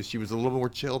much, because she was a little more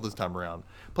chill this time around.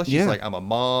 Plus she's like, "I'm a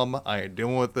mom, I ain't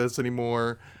dealing with this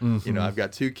anymore. Mm-hmm. I've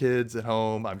got 2 kids at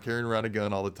home, I'm carrying around a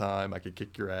gun all the time, I could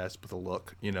kick your ass with a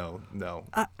look." No.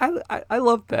 I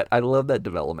love that. I love that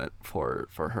development for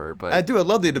her. But I do. I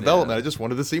love the development. I just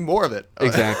wanted to see more of it.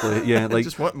 Exactly. Yeah. I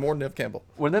just want more Neve Campbell.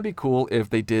 Wouldn't that be cool if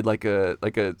they did like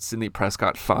a Sidney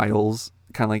Prescott Files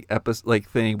kind of like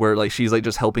thing, where like she's like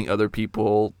just helping other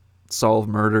people solve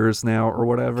murders now or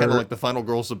whatever, kind of like the Final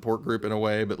Girl support group in a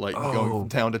way, but like going from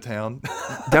town to town.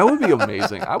 That would be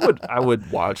amazing. I would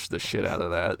watch the shit out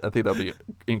of that. I think that'd be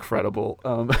incredible.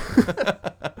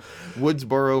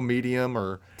 Woodsboro Medium,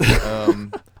 or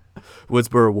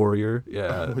Woodsboro Warrior.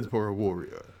 Yeah. Woodsboro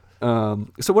Warrior.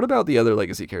 So what about the other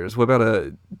legacy characters? What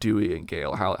about Dewey and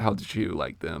Gale? How did you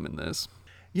like them in this?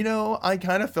 I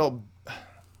kind of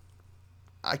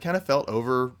felt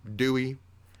over Dewey.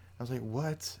 I was like,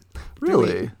 "What?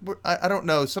 Really?" Dewey? I don't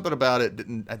know. Something about it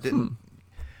didn't.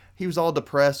 He was all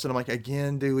depressed, and I'm like,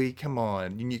 "Again, Dewey, come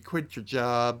on. You quit your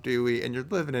job, Dewey, and you're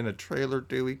living in a trailer,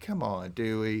 Dewey. Come on,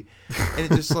 Dewey." And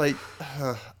it's just like,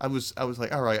 I was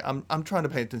like, "All right, I'm trying to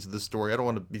pay attention to this story. I don't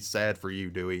want to be sad for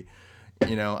you, Dewey.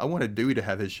 I wanted Dewey to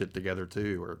have his shit together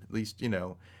too, or at least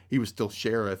he was still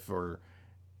sheriff or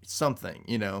something.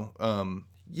 He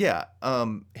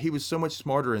was so much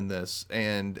smarter in this,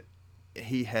 and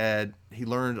he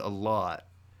learned a lot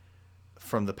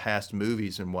from the past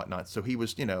movies and whatnot. So he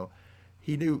was,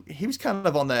 he knew he was kind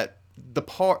of on not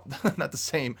the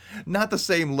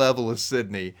same level as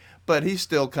Sydney, but he's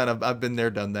still kind of, I've been there,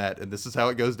 done that, and this is how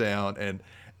it goes down. And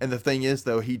the thing is,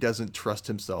 though, he doesn't trust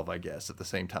himself, I guess, at the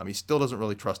same time. He still doesn't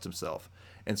really trust himself.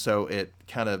 And so it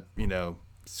kind of,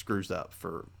 screws up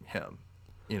for him,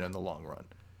 in the long run.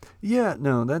 Yeah,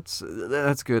 no, that's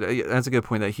good. That's a good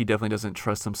point, that he definitely doesn't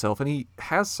trust himself, and he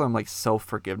has some like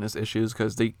self-forgiveness issues,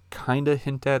 because they kind of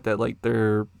hint at that, like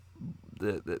their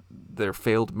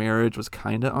failed marriage was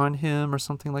kind of on him or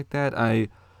something like that.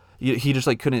 He just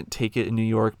like couldn't take it in New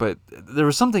York, but there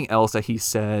was something else that he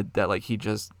said that like he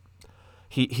just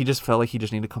he just felt like he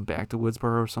just needed to come back to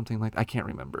Woodsboro or something like I can't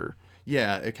remember.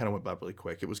 Yeah, it kind of went by really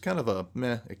quick. It was kind of a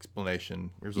meh explanation.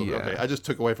 Here's what, okay, Yeah. I just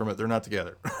took away from it. They're not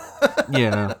together.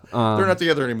 Yeah. They're not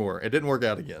together anymore. It didn't work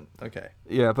out again. Okay.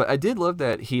 Yeah, but I did love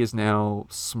that he is now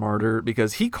smarter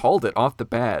because he called it off the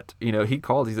bat. He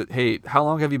said, "Hey, how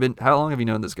long have you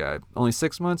known this guy? Only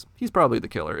 6 months? He's probably the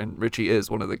killer." And Richie is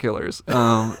one of the killers.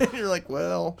 You're like,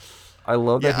 well, I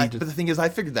love that yeah. he But just the thing is, I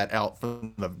figured that out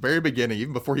from the very beginning,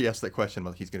 even before he asked that question.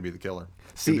 Well, he's going to be the killer. He's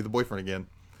going See, to be the boyfriend again.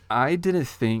 I didn't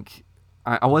think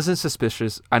I wasn't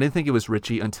suspicious. I didn't think it was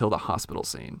Richie until the hospital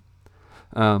scene.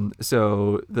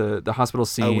 So the hospital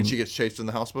scene. Oh, when she gets chased in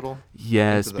the hospital.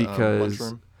 Yes, Into the because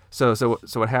lunchroom?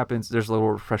 so what happens? There's a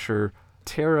little refresher.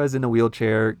 Tara's in a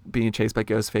wheelchair being chased by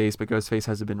Ghostface, but Ghostface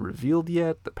hasn't been revealed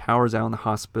yet. The power's out in the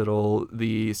hospital.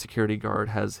 The security guard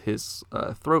has his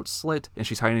throat slit, and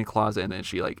she's hiding in a closet, and then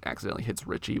she like accidentally hits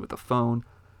Richie with a phone.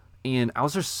 And I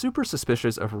was just super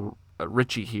suspicious of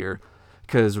Richie here,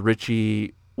 because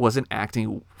Richie wasn't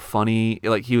acting funny.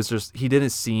 Like he didn't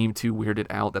seem too weirded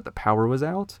out that the power was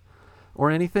out or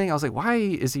anything. I was like, why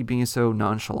is he being so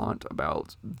nonchalant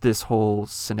about this whole And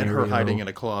scenario? her hiding in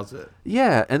a closet.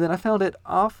 Yeah, and then I found it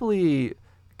awfully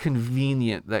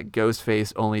convenient that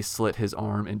Ghostface only slit his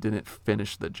arm and didn't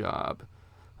finish the job.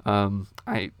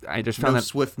 I just found No that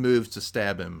swift moves to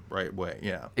stab him right away.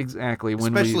 Yeah. exactly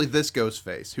Especially this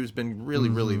Ghostface, who's been really,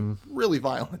 really, really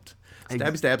violent.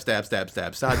 Stab, stab, stab, stab,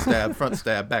 stab, side stab, front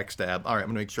stab, back stab. All right, I'm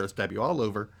going to make sure I stab you all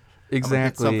over.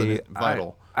 exactly I'm gonna hit something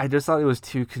vital. I just thought it was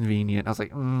too convenient. I was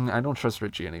like, I don't trust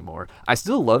Richie anymore. I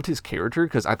still loved his character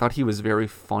because I thought he was very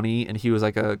funny and he was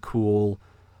like a cool.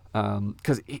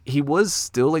 Because he was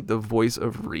still like the voice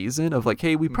of reason of like,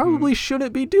 hey, we probably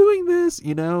shouldn't be doing this,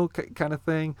 kind of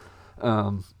thing.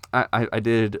 I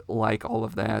did like all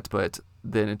of that, but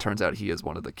then it turns out he is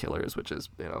one of the killers, which is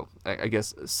I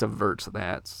guess subverts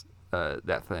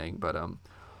that thing. But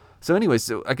so anyway,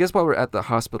 so I guess while we're at the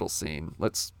hospital scene,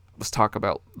 let's talk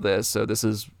about this. So this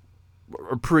is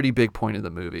a pretty big point in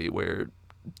the movie where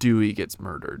Dewey gets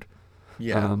murdered.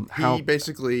 Yeah. He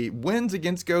basically wins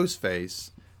against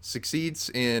Ghostface, succeeds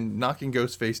in knocking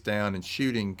Ghostface down and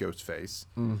shooting Ghostface.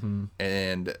 Mm-hmm.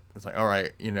 And it's like, all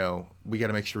right, we got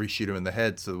to make sure we shoot him in the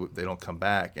head so they don't come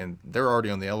back. And they're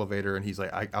already on the elevator, and he's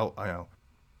like, I'll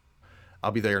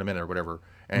be there in a minute or whatever.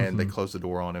 And they close the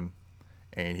door on him,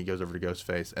 and he goes over to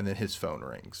Ghostface, and then his phone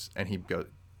rings, and he goes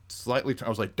slightly. I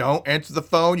was like, don't answer the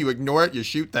phone. You ignore it. You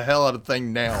shoot the hell out of the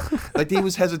thing now. Like he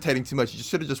was hesitating too much. You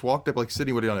should have just walked up like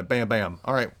Sidney would have done it. Bam, bam.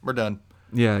 All right, we're done.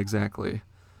 Yeah, exactly.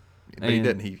 But he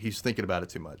didn't. He's thinking about it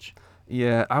too much.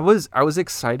 Yeah, I was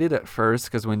excited at first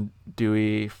because when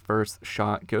Dewey first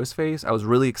shot Ghostface, I was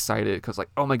really excited because like,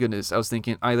 oh my goodness, I was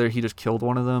thinking either he just killed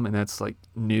one of them and that's like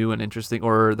new and interesting,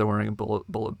 or they're wearing a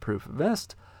bulletproof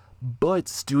vest. But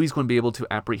Stewie's going to be able to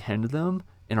apprehend them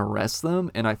and arrest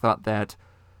them, and I thought that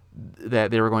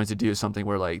they were going to do something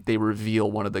where like they reveal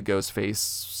one of the ghost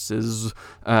faces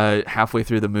halfway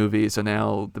through the movie, so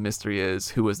now the mystery is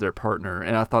who was their partner,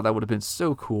 and I thought that would have been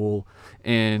so cool.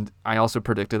 And I also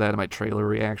predicted that in my trailer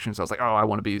reaction, so I was like, oh, I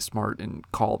want to be smart and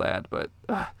call that, but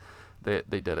they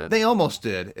didn't. They almost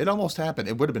did. It almost happened.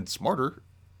 It would have been smarter.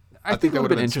 I think that would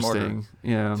have been smarter interesting.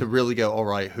 Yeah. to really go, all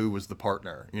right, who was the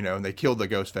partner? And they killed the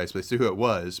ghost face, but they see who it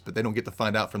was, but they don't get to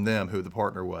find out from them who the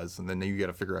partner was, and then you got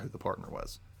to figure out who the partner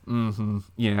was. Mm-hmm.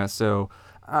 Yeah, so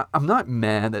I'm not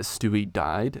mad that Stewie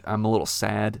died. I'm a little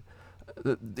sad,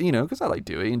 because I like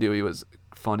Dewey, and Dewey was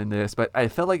fun in this, but I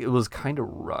felt like it was kind of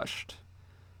rushed.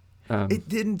 It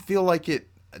didn't feel like it.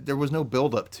 There was no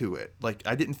build up to it. Like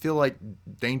I didn't feel like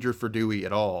danger for Dewey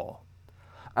at all.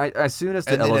 As soon as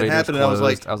the And then it elevators happened, and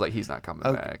closed, I was like, he's not coming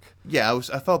Okay. back. Yeah,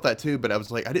 I felt that too, but I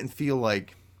was like, I didn't feel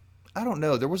like, I don't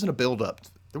know. There wasn't a build up.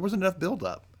 There wasn't enough build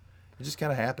up. It just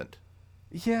kind of happened.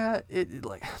 Yeah,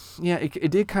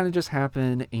 it did kind of just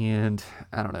happen, and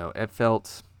I don't know. It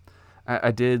felt.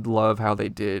 I did love how they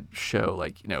did show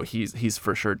like he's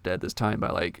for sure dead this time by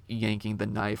like yanking the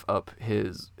knife up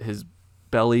his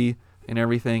belly and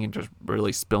everything, and just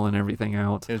really spilling everything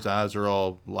out. His eyes are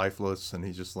all lifeless, and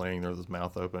he's just laying there with his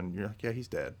mouth open. You're like, yeah, he's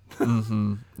dead.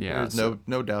 Mm-hmm. Yeah, There's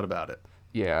no doubt about it.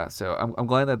 Yeah, so I'm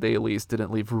glad that they at least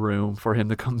didn't leave room for him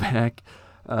to come back.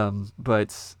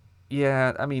 But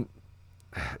yeah, I mean,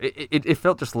 it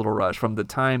felt just a little rushed from the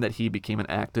time that he became an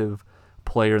active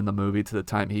player in the movie to the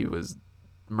time he was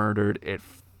murdered.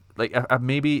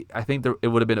 I think it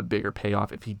would have been a bigger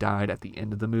payoff if he died at the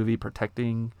end of the movie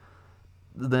protecting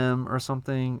them or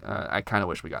something. I kind of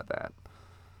wish we got that.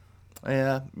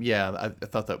 Yeah. I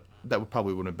thought that would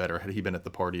probably would have been better had he been at the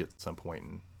party at some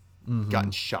point and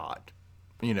gotten shot,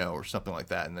 or something like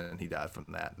that, and then he died from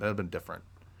that. That would have been different.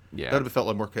 Yeah. That would have felt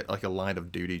like more like a Line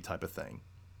of Duty type of thing.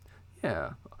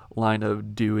 Yeah. Line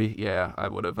of Dewey. Yeah, I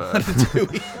would have.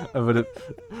 Dewey. I would have.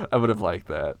 I would have liked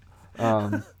that.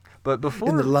 But In the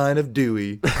before, Line of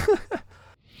Dewey.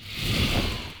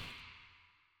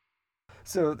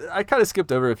 so I kind of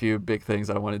skipped over a few big things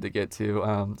that I wanted to get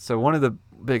to. So one of the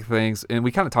big things, and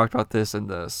we kind of talked about this in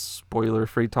the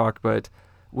spoiler-free talk, but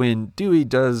when Dewey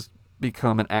does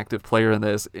become an active player in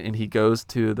this, and he goes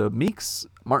to the Meeks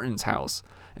Martin's house,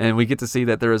 and we get to see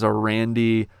that there is a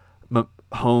Randy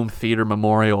home theater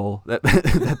memorial that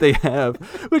that they have,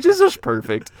 which is just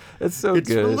perfect. It's so It's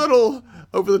good. a little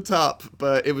over the top,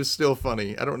 but it was still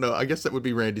funny. I don't know. I guess that would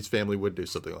be Randy's family would do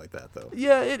something like that, though.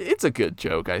 Yeah, it's a good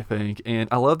joke, I think, and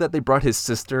I love that they brought his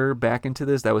sister back into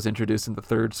this. That was introduced in the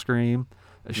third Scream.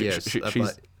 Yes,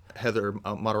 She's Heather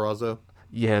Matarazzo.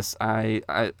 yes. I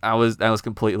was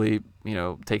completely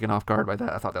taken off guard by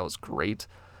that. I thought that was great.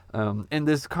 And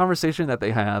this conversation that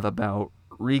they have about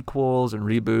requels and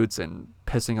reboots and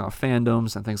pissing off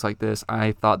fandoms and things like this,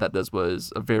 I thought that this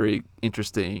was a very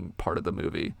interesting part of the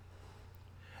movie.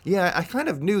 Yeah, I kind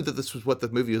of knew that this was what the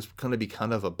movie was going to be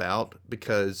kind of about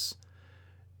because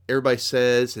everybody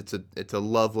says it's a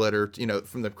love letter.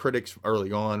 From the critics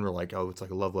early on, were like, oh, it's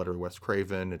like a love letter to Wes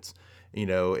Craven. It's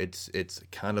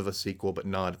kind of a sequel, but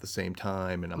not at the same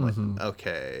time. And I'm like,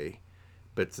 okay,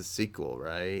 but it's a sequel,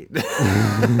 right?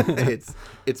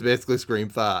 it's basically Scream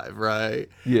 5, right?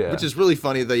 Yeah. Which is really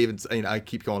funny. They even I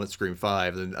keep calling it Scream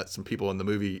 5, and some people in the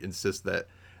movie insist that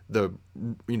the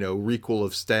requel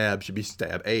of Stab should be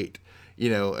Stab 8.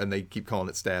 And they keep calling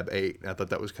it Stab 8. And I thought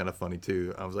that was kind of funny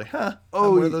too. I was like, I'm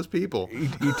one of those people.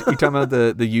 You talking about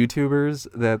the YouTubers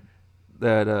that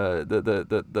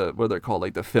the what they're called,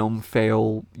 like the Film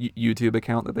Fail YouTube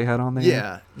account that they had on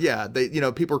there? Yeah. They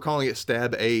people were calling it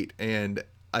Stab 8, and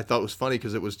I thought it was funny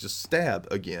because it was just Stab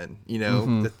again.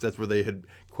 That's where they had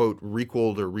quote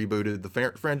requeled or rebooted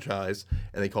the franchise,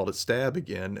 and they called it Stab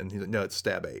again. And he's like, no, it's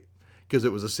Stab 8 because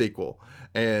it was a sequel.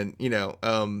 And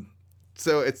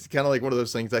so it's kind of like one of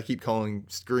those things I keep calling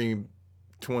Scream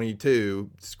 22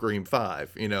 Scream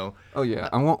 5. Oh yeah,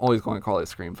 I'm always going to call it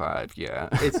Scream 5. Yeah.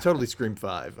 It's totally Scream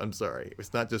 5. I'm sorry.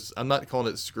 It's not just. I'm not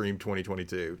calling it Scream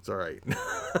 2022. It's all right.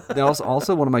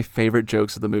 Also one of my favorite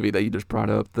jokes of the movie that you just brought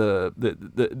up, the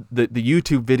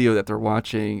YouTube video that they're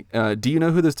watching. Do you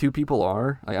know who those two people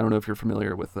are? I don't know if you're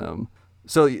familiar with them.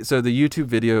 So the YouTube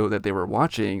video that they were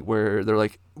watching, where they're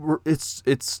like,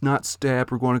 it's not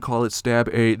Stab, we're going to call it Stab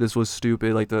 8. This was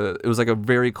stupid. It was like a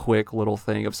very quick little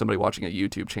thing of somebody watching a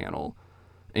YouTube channel,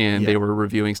 and they were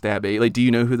reviewing Stab 8. Like, do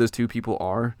you know who those two people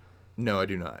are? No, I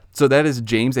do not. So that is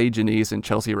James A. Janice and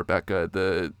Chelsea Rebecca,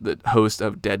 the host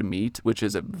of Dead Meat, which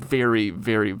is a very,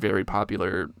 very, very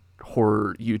popular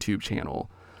horror YouTube channel.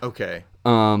 Okay.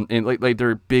 And like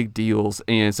they're big deals,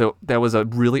 and so that was a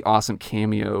really awesome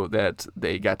cameo that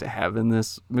they got to have in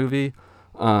this movie.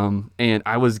 And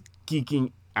I was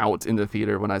geeking out in the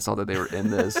theater when I saw that they were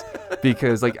in this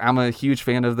because like I'm a huge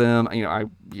fan of them. I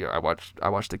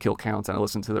watched the Kill Counts and I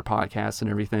listened to their podcasts and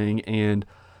everything, and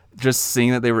just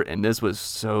seeing that they were in this was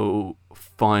so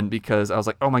fun because I was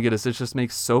like, oh my goodness, this just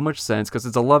makes so much sense because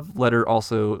it's a love letter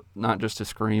also not just to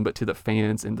Scream but to the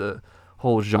fans and the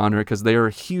whole genre because they are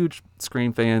huge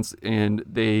Scream fans, and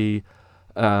they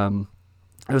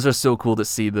it was just so cool to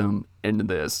see them in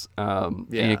this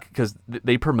because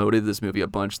they promoted this movie a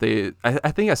bunch.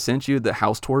 I think I sent you the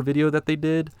house tour video that they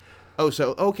did. Oh,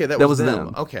 so okay, that was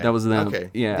them. Okay, that was them.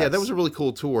 Okay, yeah, that was a really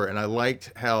cool tour, and I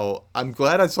liked how. I'm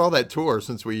glad I saw that tour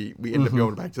since we ended up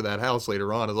going back to that house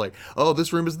later on. I was like, oh,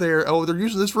 this room is there. Oh, they're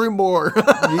using this room more. Yeah,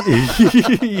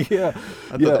 I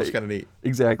thought that was kind of neat.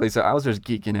 Exactly. So I was just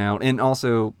geeking out, and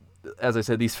also, as I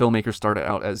said, these filmmakers started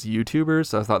out as YouTubers,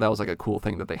 so I thought that was like a cool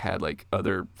thing that they had like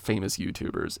other famous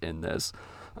YouTubers in this.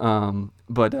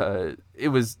 But it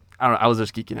was, I don't know, I was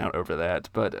just geeking out over that,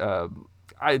 but.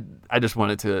 I just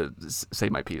wanted to say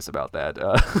my piece about that.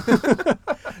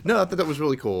 No, I thought that was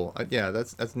really cool. Yeah,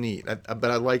 that's neat. But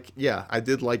I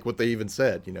did like what they even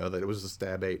said, that it was a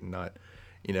Stab 8 and not,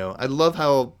 I love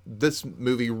how this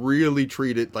movie really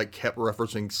kept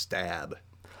referencing Stab.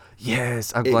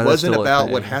 Yes, I'm glad it wasn't that's still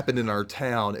about what happened in our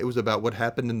town. It was about what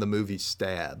happened in the movie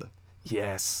Stab.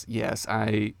 Yes,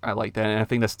 I like that, and I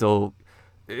think that's still.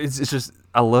 It's just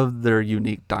I love their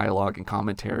unique dialogue and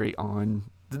commentary on.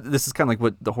 This is kind of like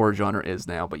what the horror genre is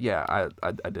now, but yeah,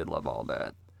 I did love all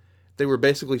that. They were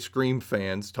basically Scream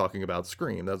fans talking about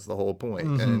Scream. That's the whole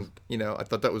point. And, I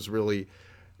thought that was really,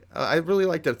 I really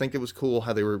liked it. I think it was cool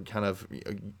how they were kind of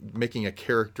making a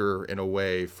character in a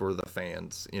way for the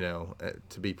fans,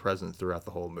 to be present throughout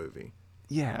the whole movie.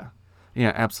 Yeah,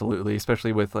 absolutely.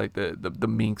 Especially with like the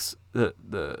minks, the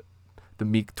the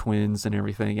Meek twins and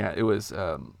everything. Yeah, it was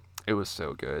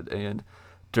so good. And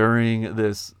during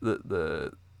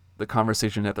the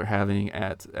conversation that they're having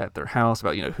at their house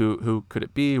about, you know, who could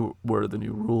it be, what are the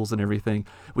new rules and everything,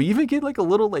 we even get like a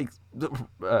little like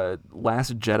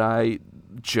Last Jedi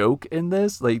joke in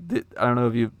this. Like I don't know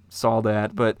if you saw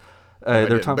that, but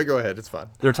they're talking. But go ahead, it's fine.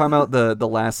 They're talking about the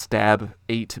last Stab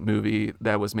 8 movie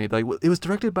that was made. Like it was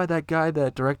directed by that guy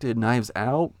that directed Knives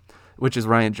Out, which is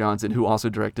Rian Johnson, who also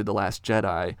directed The Last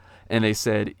Jedi. And they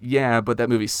said, yeah, but that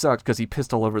movie sucked because he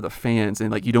pissed all over the fans, and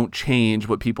like you don't change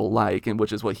what people like, and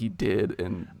which is what he did.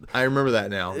 And I remember that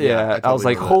now. Yeah, I was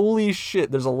like, holy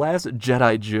shit! There's a Last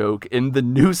Jedi joke in the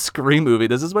new Scream movie.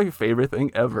 This is my favorite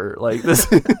thing ever. Like this.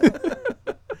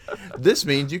 This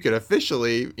means you could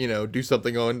officially, you know, do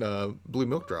something on Blue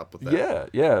Milk Drop with that.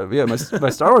 Yeah. My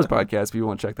Star Wars podcast, if you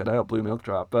want to check that out, Blue Milk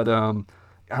Drop. But I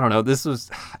don't know. It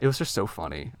was just so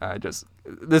funny.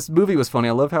 This movie was funny.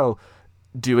 I love how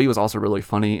Dewey was also really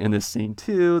funny in this scene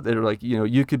too. They're like, you know,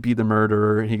 you could be the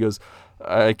murderer, and he goes,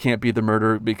 I can't be the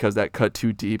murderer because that cut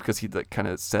too deep, because he like kind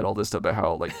of said all this stuff about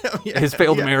how like his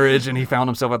failed marriage, and he found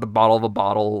himself at the bottom of a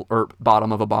bottle,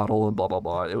 and blah blah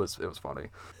blah. It was funny.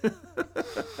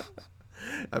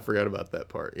 I forgot about that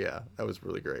part. Yeah, that was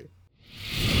really great.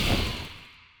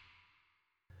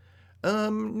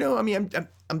 No, I mean,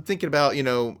 I'm thinking about, you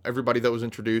know, everybody that was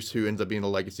introduced who ends up being a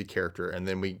legacy character, and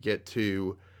then we get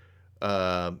to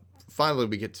finally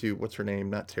we get to, what's her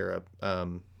name? Not Tara.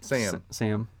 Sam.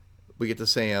 Sam. We get to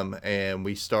Sam, and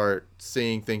we start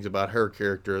seeing things about her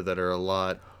character that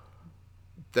are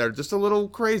just a little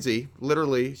crazy.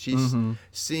 Literally, she's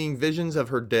seeing visions of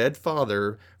her dead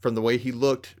father from the way he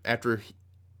looked after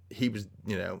he was,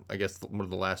 you know, I guess one of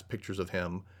the last pictures of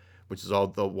him, which is all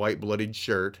the white bloodied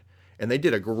shirt. And they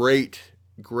did a great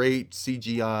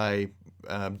CGI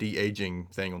de-aging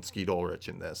thing on Skeet Ulrich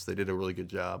in this. They did a really good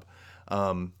job.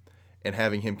 And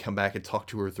having him come back and talk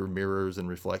to her through mirrors and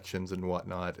reflections and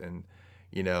whatnot. And,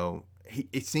 you know,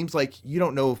 it seems like you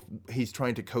don't know if he's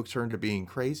trying to coax her into being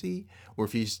crazy, or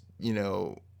if he's, you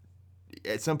know,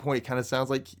 at some point it kind of sounds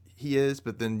like he is,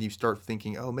 but then you start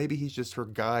thinking, oh, maybe he's just her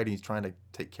guide and he's trying to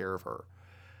take care of her.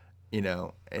 You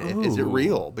know, and is it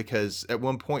real? Because at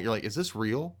one point you're like, is this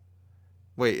real?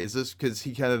 Wait, is this, because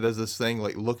he kind of does this thing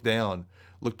like look down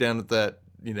at that,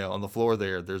 you know, on the floor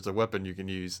there's a weapon you can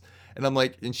use. And I'm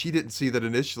like, and she didn't see that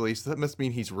initially, so that must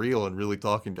mean he's real and really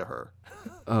talking to her.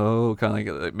 Oh, kind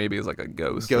of like maybe it's like a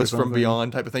ghost from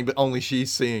beyond type of thing, but only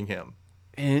she's seeing him.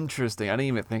 Interesting. I didn't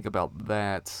even think about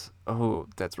that. Oh,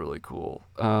 that's really cool.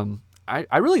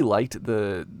 I really liked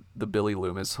the Billy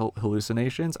Loomis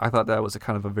hallucinations. I thought that was a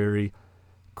kind of a very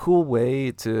cool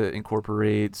way to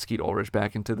incorporate Skeet Ulrich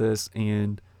back into this,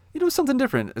 and it was something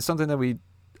different. It's something that we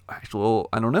I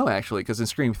don't know because in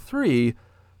Scream 3,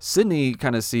 Sydney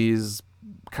kind of sees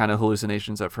kind of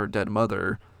hallucinations of her dead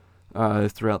mother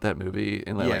throughout that movie,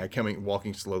 and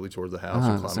walking slowly towards the house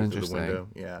and climbing through the window.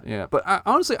 Yeah. But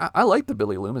honestly, I like the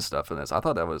Billy Loomis stuff in this. I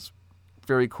thought that was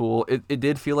very cool. It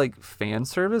did feel like fan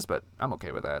service, but I'm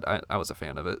okay with that. I was a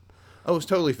fan of it. Oh, it was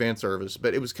totally fan service,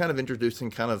 but it was kind of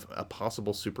introducing kind of a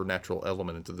possible supernatural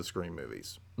element into the Scream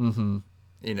movies. Mm-hmm.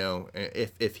 You know,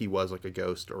 if he was like a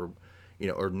ghost, or, you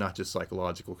know, or not just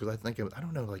psychological. Because I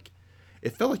don't know, like,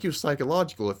 it felt like he was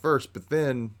psychological at first, but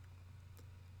then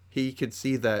he could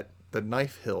see that the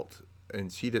knife hilt,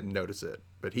 and she didn't notice it,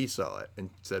 but he saw it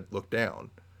and said, "Look down,"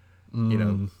 you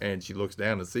know, and she looks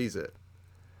down and sees it.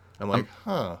 I'm like,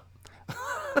 huh.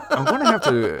 I'm going to have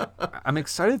to. I'm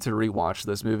excited to rewatch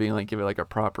this movie and like give it like a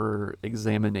proper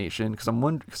examination, because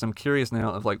I'm curious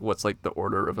now of like what's like the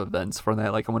order of events for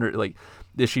that. Like I wonder, like,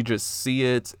 did she just see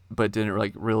it but didn't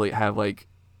like really have like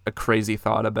a crazy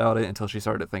thought about it until she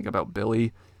started to think about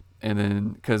Billy, and then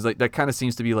because like that kind of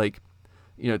seems to be like,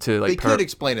 you know, to like they could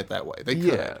explain it that way. They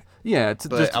could. Yeah.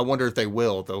 But I wonder if they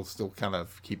will. They'll still kind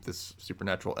of keep this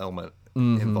supernatural element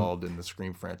involved in the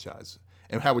Scream franchise.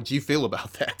 And how would you feel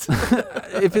about that?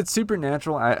 If it's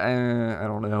supernatural, I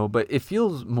don't know, but it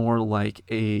feels more like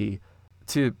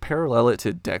to parallel it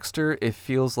to Dexter, it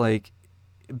feels like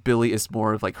Billy is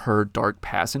more of like her dark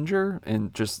passenger,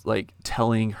 and just like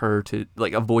telling her to,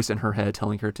 like, a voice in her head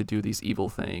telling her to do these evil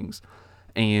things.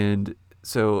 And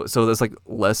so that's like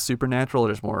less supernatural.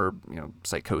 There's more, you know,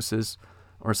 psychosis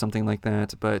or something like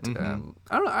that. But I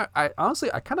don't know. I honestly,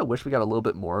 I kind of wish we got a little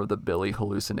bit more of the Billy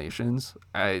hallucinations.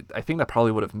 I think that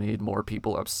probably would have made more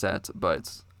people upset,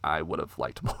 but I would have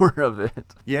liked more of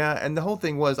it. Yeah, and the whole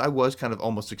thing was I was kind of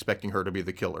almost expecting her to be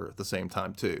the killer at the same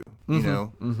time too,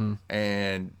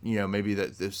 and maybe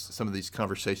that this some of these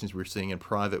conversations we were seeing in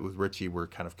private with Richie were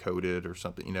kind of coded or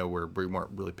something, where we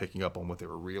weren't really picking up on what they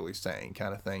were really saying,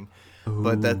 kind of thing. Ooh.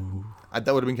 But that would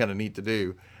have been kind of neat to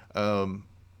do,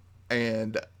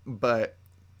 but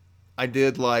I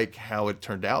did like how it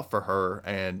turned out for her,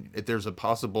 and if there's a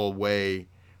possible way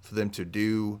for them to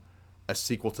do a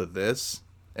sequel to this,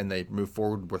 and they move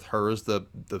forward with her as the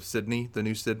Sydney, the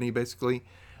new Sydney, basically.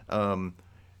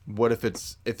 What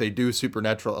if they do a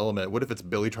supernatural element? What if it's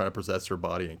Billy trying to possess her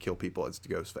body and kill people as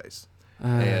Ghostface?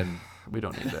 And we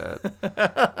don't need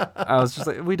that. I was just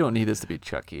like, we don't need this to be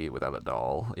Chucky without a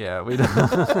doll. Yeah, we don't.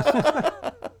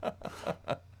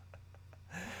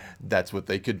 That's what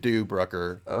they could do,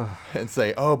 Brucker, and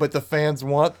say, "Oh, but the fans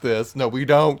want this." No, we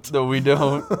don't. No, we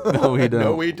don't. No, we don't.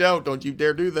 No, we don't. Don't you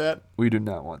dare do that. We do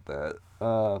not want that.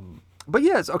 But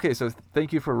yes, okay. So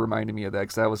thank you for reminding me of that,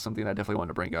 because that was something I definitely wanted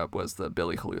to bring up, was the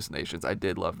Billy hallucinations. I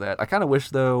did love that. I kind of wish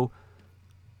though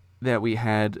that we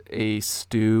had a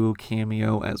Stu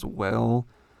cameo as well.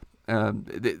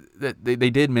 They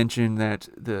did mention that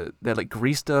that like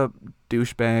greased up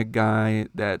douchebag guy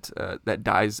that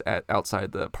dies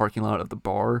outside the parking lot of the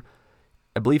bar.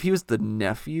 I believe he was the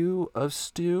nephew of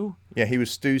Stu. Yeah, he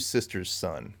was Stu's sister's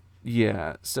son.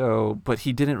 Yeah. So, but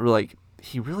he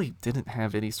really didn't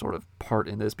have any sort of part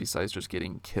in this besides just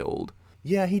getting killed.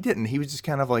 Yeah, he didn't. He was just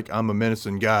kind of like, I'm a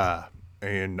menacing guy,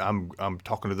 and I'm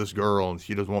talking to this girl, and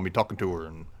she doesn't want me talking to her,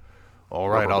 and all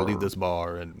right, I'll leave this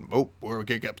bar, and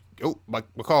my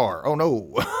car, oh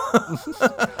no.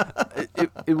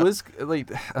 it was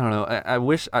like, I don't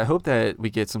know. I hope that we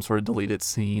get some sort of deleted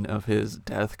scene of his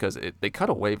death, because they cut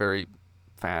away very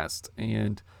fast,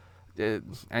 and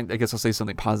I guess I'll say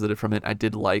something positive from it. I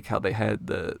did like how they had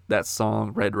that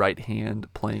song "Red Right Hand"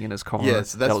 playing in his car.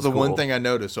 Yes, that's the cool. one thing I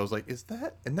noticed. I was like, "Is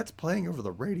that?" And that's playing over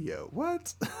the radio.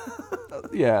 What?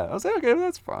 Yeah, I was like, okay,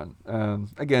 that's fun.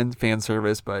 Again, fan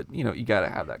service, but you gotta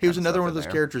have that. He was another one of those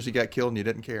characters who got killed and you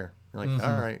didn't care. You're like,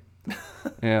 all right.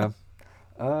 Yeah.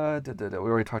 We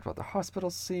already talked about the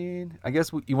hospital scene. I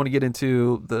guess you want to get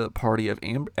into the party at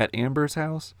Amber's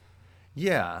house.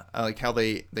 Yeah, like how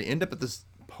they end up at this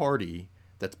party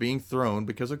that's being thrown,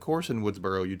 because of course in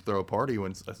Woodsboro you'd throw a party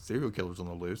when a serial killer's on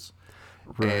the loose.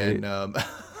 Right. And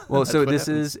well, so this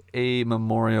is a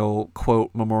memorial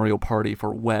party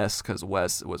for Wes, because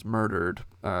Wes was murdered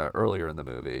earlier in the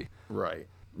movie. Right.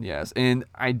 Yes, and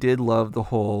I did love the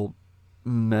whole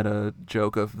meta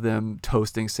joke of them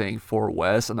toasting, saying "for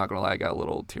Wes." I'm not gonna lie, I got a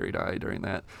little teary-eyed during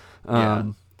that.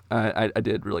 I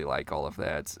did really like all of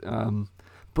that.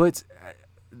 But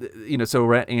so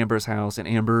we're at Amber's house, and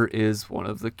Amber is one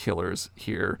of the killers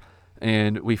here,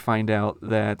 and we find out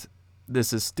that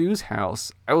this is Stu's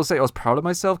house. I will say I was proud of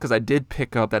myself, because I did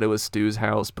pick up that it was Stu's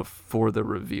house before the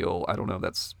reveal. I don't know if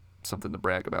that's something to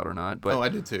brag about or not, but I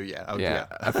did too. Yeah. Yeah.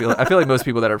 I feel like most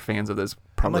people that are fans of this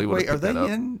probably would have picked that up. Wait, are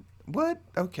they in? What?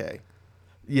 Okay.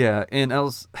 Yeah, and I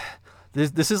was.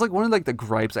 This is like one of like the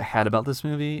gripes I had about this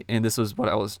movie, and this was what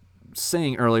I was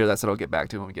saying earlier. That's what I'll get back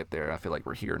to when we get there. I feel like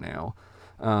we're here now.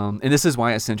 And this is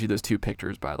why I sent you those two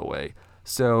pictures, by the way.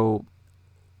 So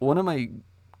one of my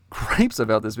gripes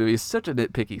about this movie is such a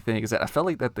nitpicky thing, is that I felt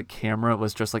like that the camera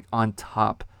was just like on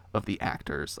top of the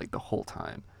actors like the whole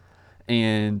time.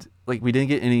 And like we didn't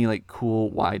get any like cool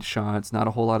wide shots, not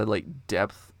a whole lot of like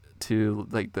depth to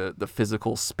like the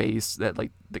physical space that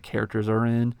like the characters are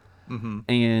in. Mm-hmm.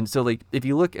 And so like if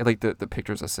you look at like the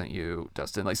pictures I sent you,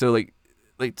 Dustin, like so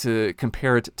like to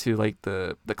compare it to like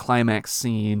the climax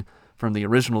scene from the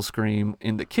original Scream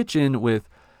in the kitchen with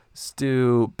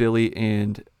Stu, Billy,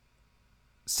 and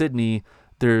Sydney,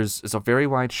 there's a very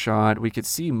wide shot. We could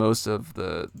see most of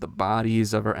the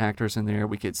bodies of our actors in there.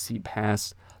 We could see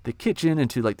past the kitchen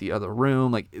into like the other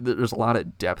room. Like there's a lot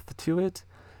of depth to it.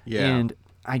 Yeah. And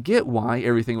I get why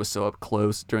everything was so up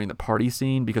close during the party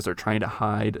scene, because they're trying to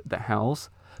hide the house.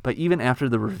 But even after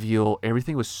the reveal,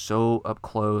 everything was so up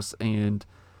close, and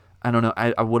I don't know,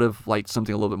 I would have liked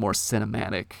something a little bit more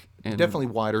cinematic. And definitely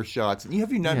wider shots. And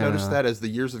have you not noticed that as the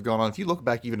years have gone on? If you look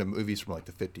back even at movies from like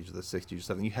the 50s or the 60s or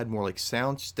something, you had more like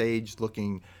sound stage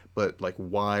looking, but like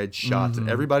wide shots. And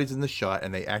everybody's in the shot,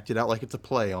 and they act it out like it's a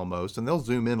play almost. And they'll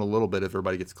zoom in a little bit if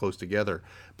everybody gets close together.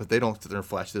 But they don't sit there and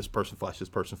flash this person, flash this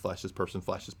person, flash this person,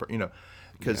 flash this person,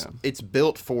 because it's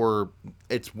built for,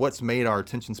 it's what's made our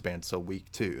attention span so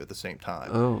weak too at the same time.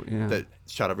 Oh, yeah. That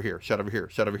shot over here, shot over here,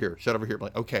 shot over here, shot over here. I'm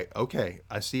like, okay,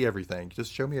 I see everything.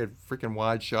 Just show me a freaking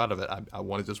wide shot of it. I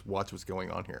want to just watch what's going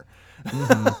on here.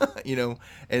 Mm-hmm.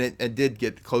 And it did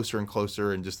get closer and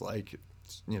closer, and just like,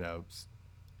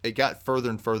 it got further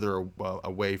and further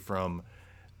away from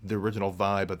the original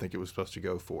vibe I think it was supposed to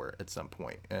go for at some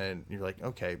point. And you're like,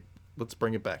 okay, let's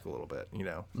bring it back a little bit, you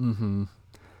know? Mm-hmm.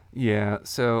 Yeah,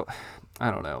 so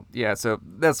I don't know. Yeah, so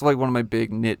that's like one of my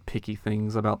big nitpicky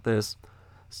things about this.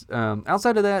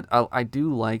 Outside of that, I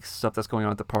do like stuff that's going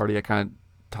on at the party. I kind of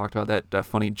talked about that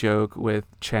funny joke with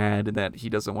Chad that he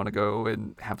doesn't want to go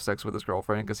and have sex with his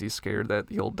girlfriend because he's scared that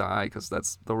he'll die because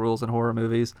that's the rules in horror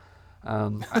movies.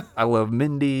 I love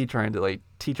Mindy trying to like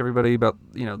teach everybody about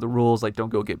the rules, like don't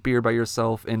go get beer by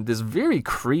yourself, and this very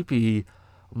creepy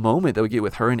moment that we get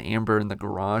with her and Amber in the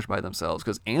garage by themselves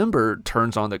because Amber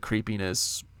turns on the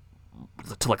creepiness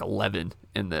to like 11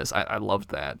 in this. I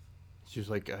loved that. She was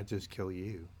like, I just kill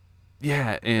you.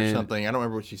 Yeah, or something. I don't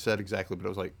remember what she said exactly, but it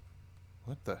was like,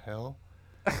 what the hell?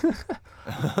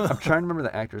 I'm trying to remember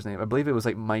the actor's name. I believe it was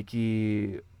like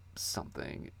Mikey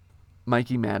something.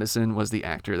 Mikey Madison was the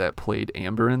actor that played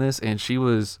Amber in this, and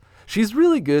she's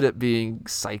really good at being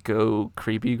psycho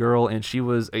creepy girl, and she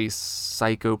was a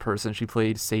psycho person. She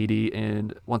played Sadie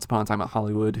in Once Upon a Time in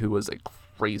Hollywood, who was a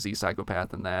crazy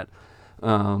psychopath in that.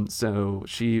 So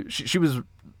she was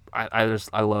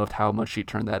I loved how much she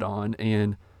turned that on,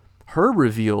 and her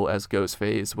reveal as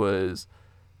Ghostface was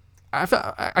I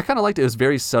kind of liked it. It was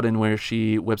very sudden where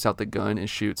she whips out the gun and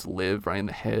shoots Liv right in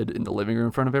the head in the living room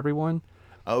in front of everyone.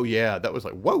 Oh yeah, that was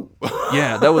like whoa.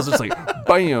 Yeah, that was just like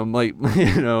bam, like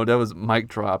that was mic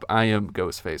drop. I am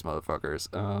Ghostface, motherfuckers.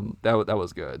 That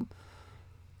was good.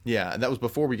 Yeah, and that was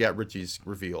before we got Richie's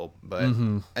reveal, but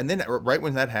and then right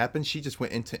when that happened, she just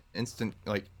went into instant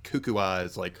like cuckoo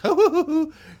eyes, like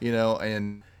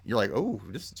and you're like, oh,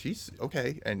 she's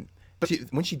okay, but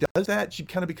when she does that, she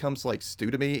kind of becomes like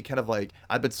Stu to me. Kind of like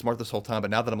I've been smart this whole time,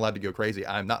 but now that I'm allowed to go crazy,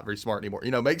 I'm not very smart anymore.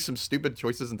 Makes some stupid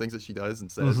choices and things that she does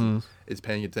and says is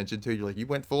paying attention to. You're like, you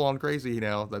went full on crazy.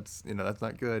 That's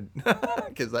not good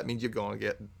because that means you're going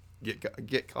to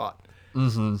get caught.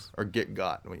 Or get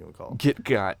got, what you want to call it. Get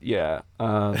got, yeah.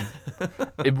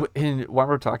 And while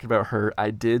we're talking about her,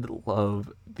 I did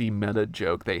love the meta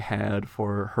joke they had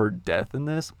for her death in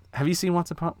this. Have you seen Once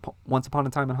Upon a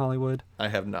Time in Hollywood? I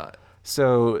have not.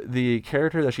 So the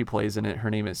character that she plays in it,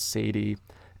 her name is Sadie,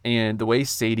 and the way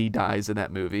Sadie dies in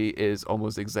that movie is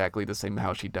almost exactly the same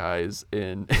how she dies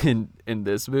in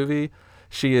this movie.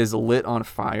 She is lit on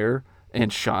fire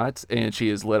and shot, and she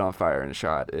is lit on fire and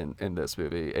shot in this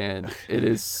movie, and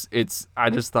I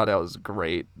just thought that was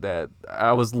great. That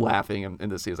I was laughing in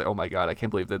this scene. I was like, oh my god, I can't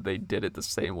believe that they did it the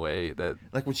same way. That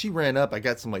like when she ran up, I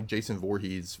got some like Jason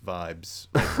Voorhees vibes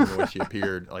like, when she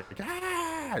appeared, like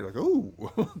ooh,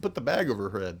 put the bag over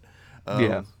her head.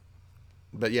 Yeah,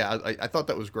 but yeah, I thought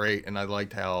that was great, and I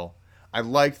liked how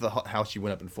how she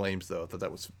went up in flames though. I thought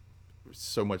that was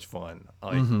so much fun.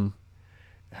 Like,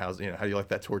 how do you like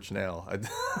that torch now?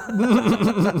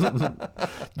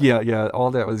 yeah,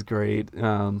 all that was great.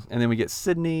 And then we get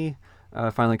Sydney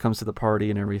finally comes to the party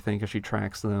and everything because she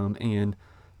tracks them. And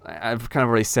I've kind of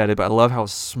already said it, but I love how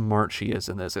smart she is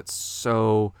in this. It's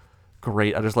so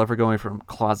great. I just love her going from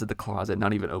closet to closet,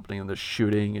 not even opening them, just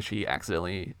shooting. And she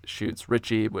accidentally shoots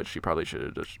Richie, which she probably should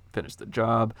have just finished the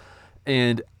job.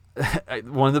 And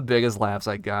one of the biggest laughs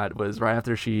I got was right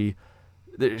after she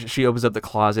opens up the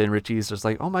closet and Richie's just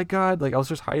like, oh my god, like I was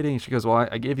just hiding. She goes, well,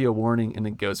 I gave you a warning, and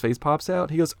then Ghostface pops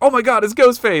out. He goes, oh my god, it's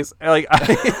Ghostface. And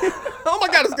oh my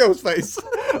god, it's Ghostface.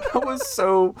 That was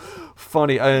so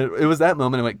funny. It was that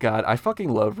moment I went, god, I fucking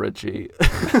love Richie.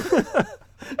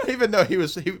 Even though he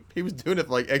was doing it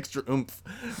for like extra oomph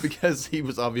because he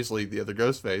was obviously the other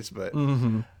Ghostface,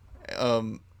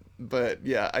 but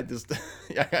yeah, I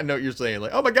know what you're saying.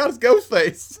 Like, oh my god, it's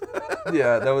Ghostface.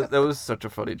 Yeah, that was such a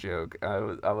funny joke. I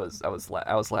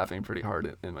was laughing pretty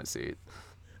hard in my seat.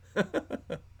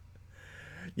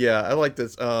 Yeah, I like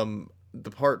this.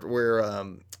 The part where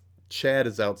Chad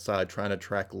is outside trying to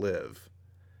track Liv,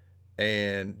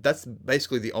 and that's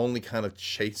basically the only kind of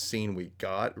chase scene we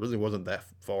got. It really wasn't that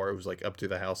far. It was like up to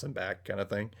the house and back kind of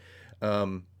thing.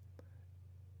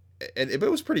 And it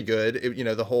was pretty good.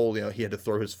 The whole, he had to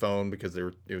throw his phone because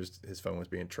his phone was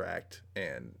being tracked,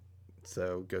 and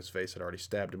so Ghostface had already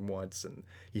stabbed him once, and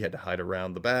he had to hide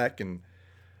around the back, and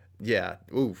yeah,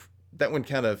 oof, that one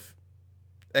kind of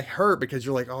it hurt because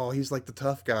you're like, oh, he's like the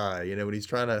tough guy, when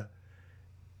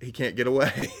he can't get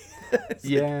away.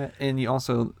 Yeah, and you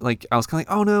also like I was kind of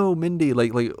like, oh no, Mindy,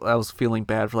 like I was feeling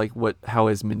bad for like how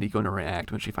is Mindy going to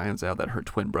react when she finds out that her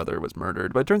twin brother was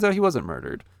murdered, but it turns out he wasn't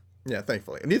murdered. Yeah,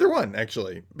 thankfully. Neither one,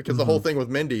 actually. Because the whole thing with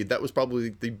Mindy, that was probably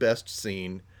the best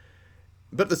scene.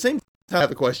 But at the same time, I have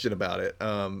a question about it.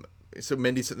 So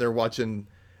Mindy's sitting there watching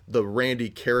the Randy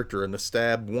character in the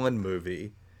Stab 1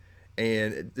 movie.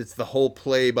 and it's the whole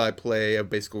play-by-play of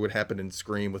basically what happened in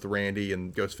Scream with Randy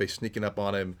and Ghostface sneaking up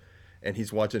on him, and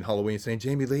he's watching Halloween saying,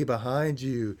 "Jamie Lee, behind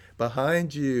you,"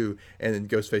 and then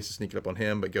Ghostface is sneaking up on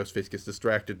him, but Ghostface gets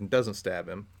distracted and doesn't stab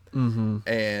him. Mm-hmm.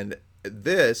 And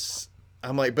this,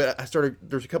 I'm like, but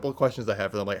there's a couple of questions I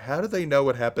have for them. Like, how do they know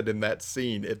what happened in that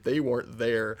scene if they weren't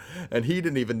there? And he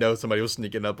didn't even know somebody was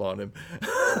sneaking up on him.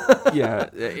 Yeah.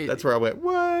 That's where I went,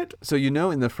 what? So,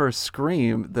 in the first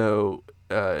Scream, though,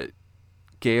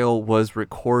 Gail was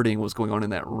recording what was going on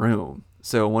in that room.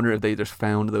 So I wonder if they just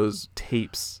found those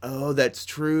tapes. Oh, that's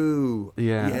true.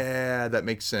 Yeah. Yeah, that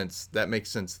makes sense. That makes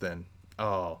sense then.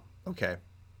 Oh, okay.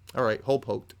 All right, hole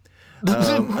poked.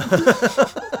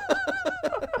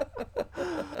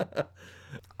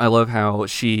 I love how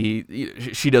she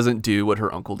doesn't do what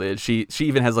her uncle did. She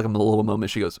even has like a little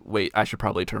moment. She goes, "Wait, I should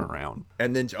probably turn around."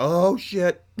 And then, oh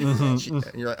shit! And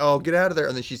you're like, "Oh, get out of there!"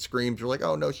 And then she screams. You're like,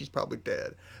 "Oh no, she's probably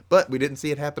dead." But we didn't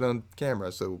see it happen on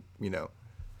camera, so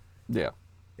Yeah.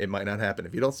 it might not happen.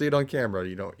 If you don't see it on camera,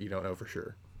 you don't know for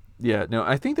sure. Yeah. No,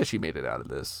 I think that she made it out of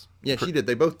this. Yeah, she did.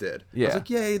 They both did. Yeah. I was like,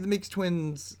 "Yay, the Meeks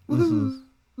twins! Woohoo!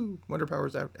 Wonder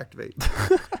powers activate."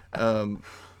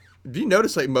 Do you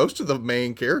notice like most of the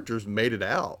main characters made it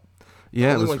out? Yeah.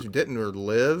 The only ones who didn't were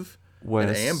Liv Wes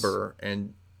and Amber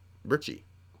and Richie.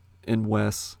 and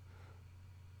Wes.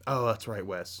 Oh, that's right,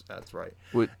 Wes. That's right.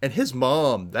 What? And his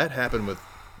mom, that happened with,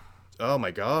 oh my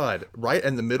God, right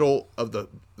in the middle of the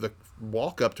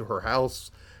walk up to her house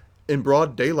in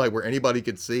broad daylight where anybody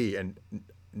could see, and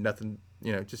nothing,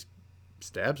 just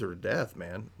stabs her to death,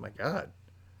 man. My God.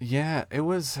 Yeah, it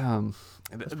was.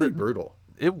 That's pretty brutal.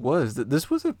 It was. This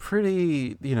was a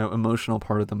pretty, emotional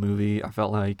part of the movie. I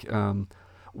felt like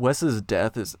Wes's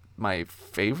death is my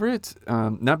favorite.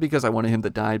 Not because I wanted him to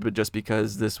die, but just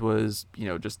because this was,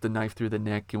 just the knife through the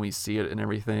neck and we see it and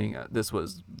everything. This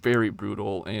was very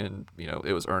brutal, and,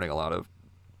 it was earning a lot of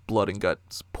blood and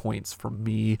guts points from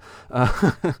me.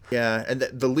 Yeah, and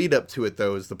the lead up to it,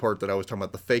 though, is the part that I was talking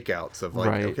about, the fake outs of like,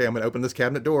 Right. okay, I'm going to open this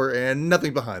cabinet door and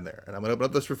nothing's behind there. And I'm going to open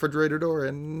up this refrigerator door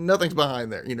and nothing's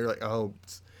behind there. Like, oh,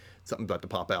 something's about to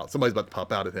pop out. Somebody's about to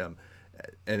pop out at him.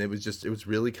 And it was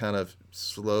really kind of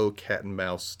slow cat and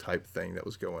mouse type thing that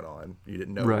was going on. You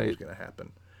didn't know what was going to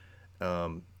happen.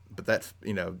 But that,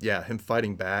 him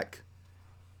fighting back,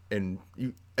 and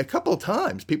a couple of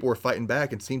times people were fighting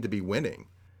back and seemed to be winning.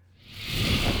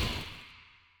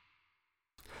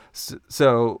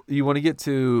 So you want to get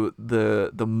to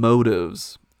the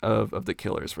motives of the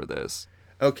killers for this?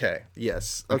 Okay.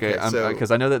 Yes. Okay. So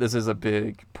because I know that this is a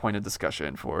big point of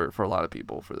discussion for a lot of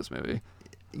people for this movie.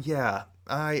 yeah,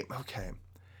 I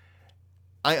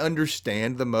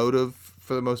understand the motive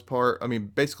for the most part. I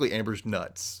mean, basically Amber's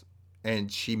nuts,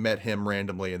 and she met him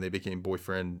randomly, and they became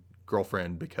boyfriend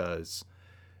girlfriend because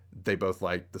they both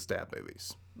liked the stab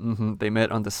movies. Mm-hmm. They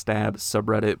met on the Stab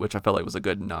subreddit, which I felt like was a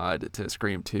good nod to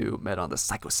Scream 2. Met on the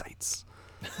Psychosites.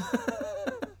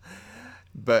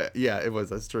 But yeah, it was.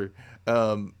 That's true.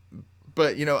 But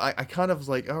I kind of was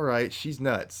like, all right, she's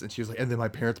nuts, and she was like, and then my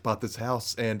parents bought this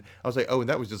house, and I was like, oh, and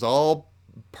that was just all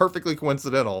perfectly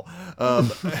coincidental.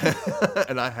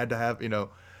 And I had to have,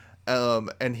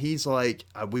 and he's like,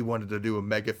 we wanted to do a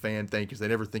mega fan thing because they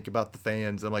never think about the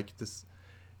fans. I'm like,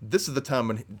 this is the time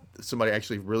when somebody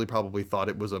actually really probably thought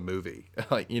it was a movie.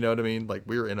 Like, you know what I mean? Like,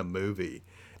 we were in a movie,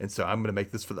 and so I'm going to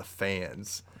make this for the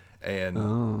fans.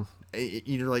 And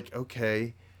you're like,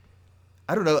 okay.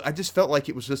 I don't know. I just felt like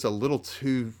it was just a little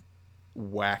too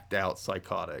whacked out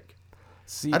psychotic.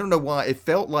 See, I don't know why. It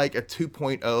felt like a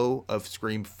 2.0 of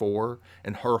Scream 4,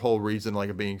 and her whole reason, like,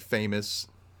 of being famous,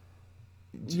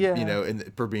 yeah,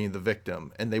 for being the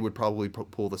victim. And they would probably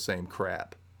pull the same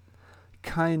crap.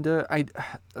 kinda. I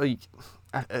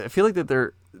feel like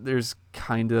that there's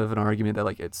kind of an argument that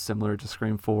like it's similar to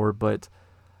Scream 4, but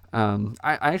I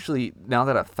actually, now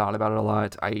that I've thought about it a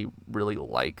lot, I really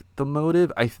like the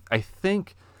motive. I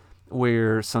think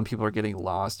where some people are getting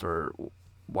lost, or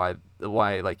why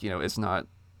like it's not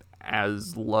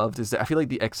as loved, is that I feel like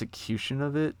the execution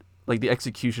of it, like the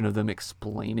execution of them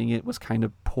explaining it, was kind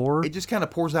of poor. It just kind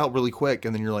of pours out really quick,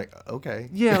 and then you're like, okay.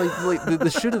 Yeah, like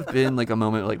this should have been like a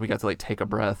moment like we got to like take a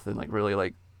breath and like really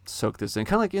like soak this in,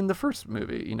 kind of like in the first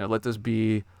movie. Let this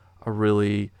be a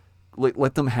really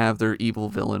let them have their evil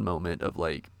villain moment of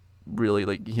like really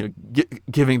like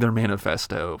giving their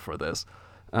manifesto for this.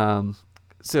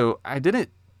 So I didn't.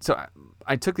 So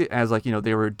I took it as like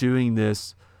they were doing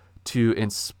this to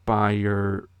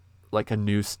inspire like a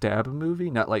new Stab movie,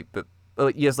 not like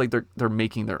yes, like they're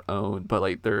making their own, but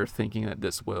like they're thinking that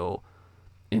this will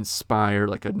inspire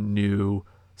like a new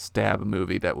Stab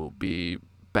movie that will be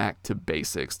back to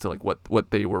basics, to like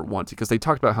what they were wanting, because they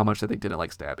talked about how much that they didn't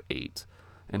like Stab 8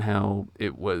 and how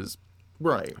it was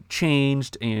Right.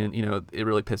 changed, and it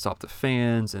really pissed off the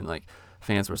fans, and like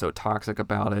fans were so toxic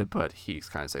about it. But he's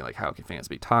kind of saying like, how can fans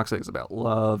be toxic? It's about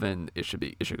love, and it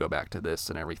should go back to this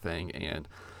and everything. And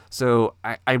so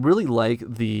I really like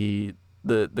the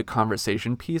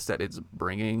conversation piece that it's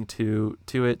bringing to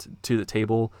the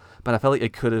table. But I felt like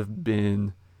it could have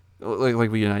been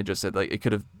like we and I just said, like they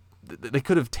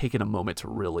could have taken a moment to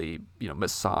really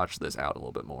massage this out a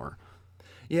little bit more.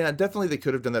 Yeah, definitely they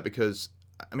could have done that because,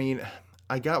 I mean,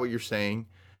 I got what you're saying,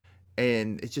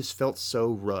 and it just felt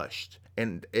so rushed,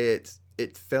 and it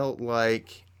felt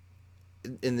like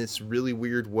in this really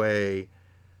weird way,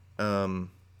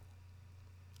 um,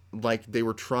 like they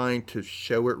were trying to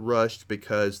show it rushed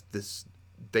because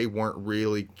they weren't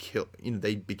really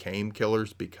they became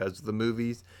killers because of the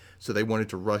movies, so they wanted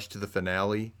to rush to the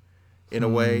finale in a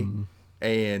way,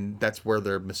 and that's where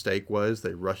their mistake was.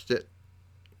 They rushed it,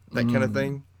 that kind of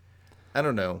thing. I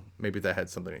don't know. Maybe that had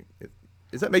something.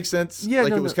 Does that make sense? Yeah,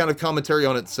 like no, it was kind of commentary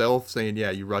on itself, saying,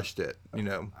 "Yeah, you rushed it."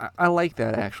 I like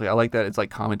that, actually. I like that it's like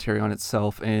commentary on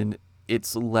itself, and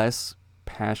it's less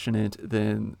passionate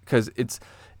than, because it's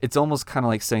almost kind of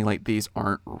like saying like these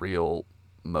aren't real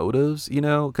motives,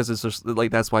 because it's just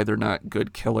like that's why they're not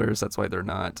good killers. That's why they're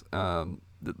not.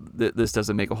 This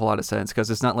doesn't make a whole lot of sense, because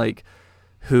it's not like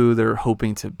who they're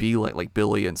hoping to be like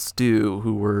Billy and Stu,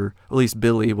 who were, at least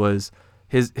Billy was,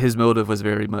 his motive was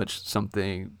very much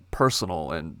something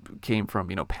personal and came from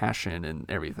passion and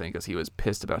everything, because he was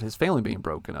pissed about his family being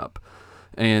broken up.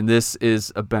 And this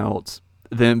is about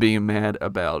them being mad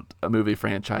about a movie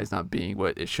franchise not being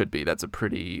what it should be. That's a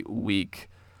pretty weak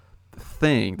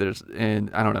thing. And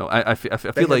I don't know. I feel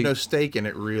they like have no stake in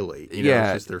it, really. Yeah,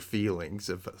 it's just their feelings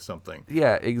of something.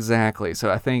 yeah, exactly. So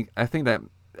I think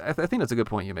that's a good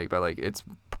point you make. But like it's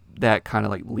that kind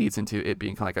of like leads into it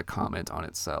being kind of like a comment on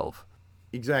itself.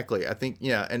 Exactly. I think,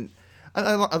 yeah, and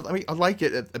I mean I like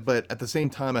it, but at the same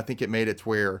time, I think it made it to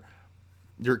where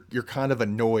you're kind of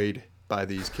annoyed by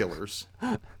these killers.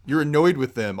 You're annoyed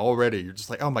with them already. You're just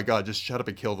like, oh my god, just shut up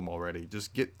and kill them already.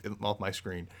 Just get them off my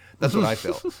screen. That's what I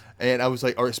felt. And I was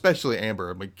like, or especially Amber,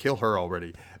 I'm like, kill her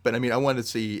already. But I mean, I wanted to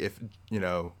see if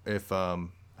I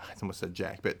almost said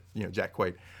Jack, but Jack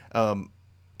Quaid,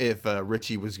 if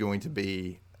Richie was going to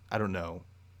be, I don't know,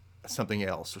 something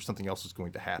else, or something else was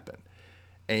going to happen.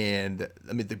 And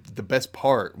I mean, the best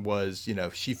part was,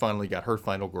 she finally got her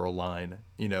final girl line,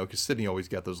 because Sydney always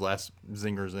got those last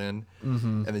zingers in.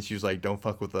 And then she was like, don't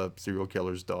fuck with a serial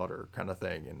killer's daughter, kind of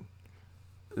thing. And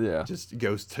Yeah. just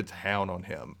goes to town on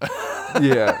him.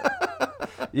 Yeah.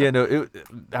 Yeah, no,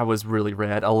 that was really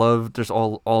rad. I loved just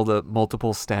all the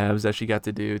multiple stabs that she got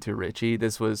to do to Richie.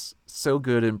 This was so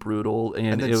good and brutal,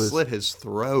 and then it was slit his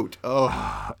throat.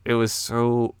 Oh, it was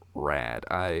so rad.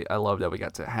 I love that we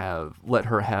got to let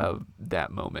her have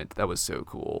that moment. That was so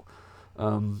cool.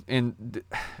 And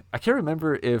I can't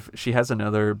remember if she has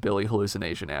another Billy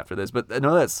hallucination after this, but I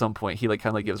know that at some point he like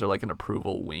kind of like gives her like an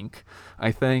approval wink,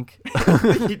 I think.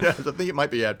 he does. I think it might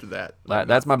be after that.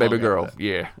 That's my baby girl.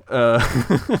 Yeah.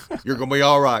 You're gonna be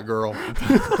all right, girl.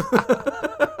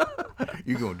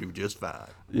 You're gonna do just fine.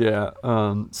 Yeah.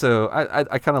 So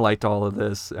I kind of liked all of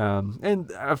this,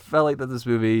 and I felt like that this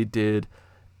movie did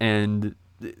end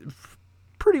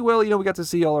pretty well. We got to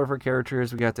see all of her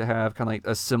characters. We got to have kind of like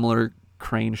a similar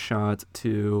crane shot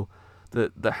to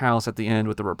the house at the end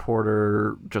with the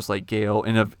reporter, just like Gale,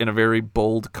 in a very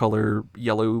bold color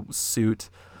yellow suit.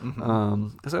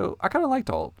 So I kind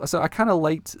of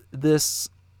liked this.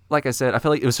 Like I said, I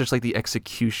feel like it was just like the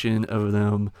execution of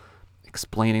them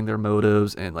explaining their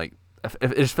motives, and like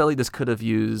it just felt like this could have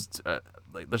used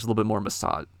like there's a little bit more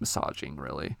massaging,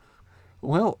 really.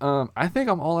 Well, I think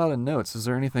I'm all out of notes. Is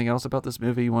there anything else about this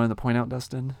movie you wanted to point out,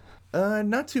 Dustin?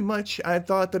 Not too much. I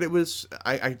thought that it was.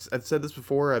 I've said this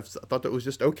before. I thought that it was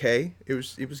just okay. It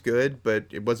was good, but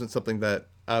it wasn't something that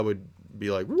I would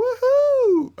be like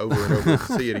woohoo over and over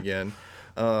to see it again.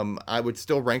 I would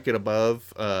still rank it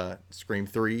above Scream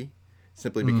 3,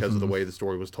 simply because of the way the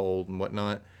story was told and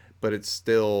whatnot. But it's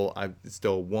still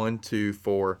 1, 2,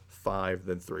 4, 5,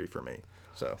 then 3 for me.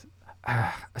 So.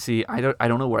 See, I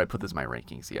don't know where I put this in my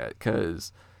rankings yet,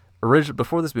 because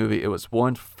before this movie it was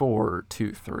 1, 4,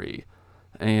 2, 3,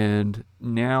 and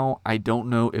now I don't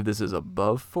know if this is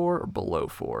above 4 or below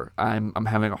 4. I'm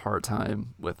having a hard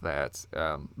time with that,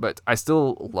 but I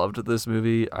still loved this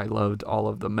movie. I loved all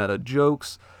of the meta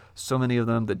jokes, so many of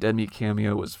them. The Dead Meat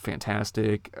cameo was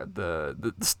fantastic.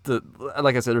 The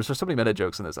like I said, there's so many meta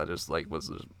jokes in this. I just was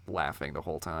just laughing the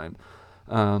whole time,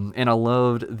 and I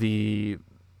loved the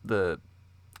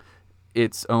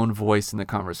its own voice in the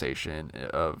conversation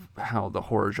of how the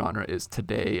horror genre is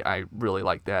today. I really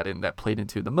like that, and that played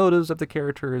into the motives of the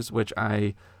characters, which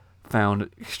I found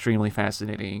extremely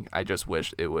fascinating. I just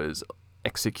wish it was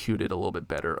executed a little bit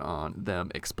better on them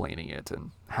explaining it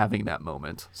and having that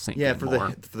moment sink in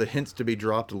more. For the hints to be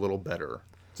dropped a little better,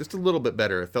 just a little bit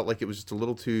better. It felt like it was just a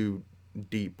little too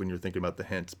deep when you're thinking about the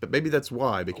hints, but maybe that's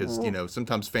why, because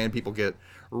sometimes fan people get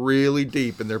really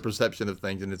deep in their perception of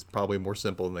things, and it's probably more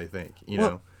simple than they think.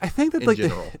 I think that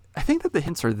I think that the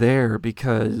hints are there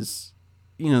because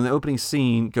in the opening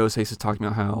scene, Ghostface is talking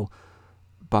about how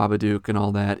Babadook and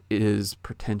all that is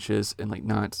pretentious and like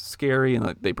not scary, and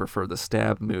like they prefer the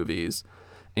stab movies.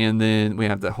 And then we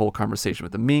have the whole conversation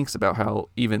with the Minks about how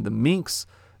even the Minks,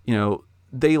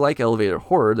 they like elevated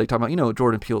horror. They talk about,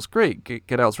 Jordan Peele's great,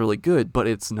 Get Out's really good, but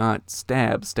it's not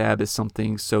Stab. Stab is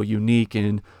something so unique,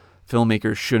 and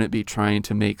filmmakers shouldn't be trying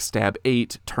to make Stab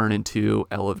 8 turn into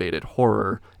elevated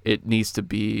horror. It needs to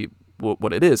be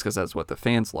what it is, because that's what the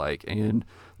fans like. And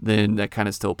then that kind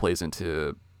of still plays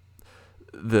into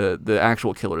the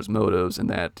actual killer's motives, and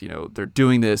that they're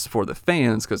doing this for the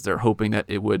fans because they're hoping that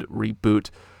it would reboot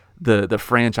the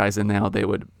franchise, and now they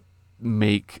would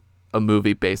make a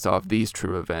movie based off these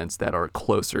true events that are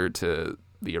closer to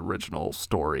the original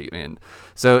story. And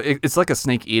so it's like a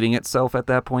snake eating itself at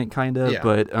that point, kind of. Yeah.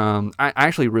 But I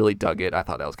actually really dug it. I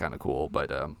thought that was kind of cool. But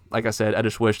like I said, I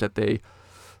just wish that they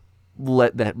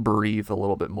let that breathe a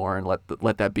little bit more and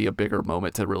let that be a bigger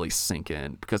moment to really sink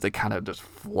in, because they kind of just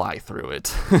fly through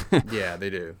it. Yeah, they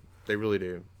do. They really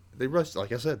do. They rushed,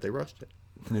 like I said, they rushed it.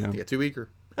 Yeah. They got too eager.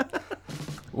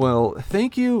 Well,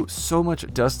 thank you so much,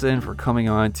 Dustin, for coming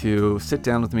on to sit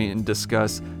down with me and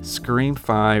discuss Scream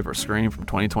 5 or Scream from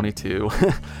 2022.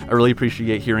 I really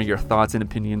appreciate hearing your thoughts and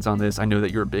opinions on this. I know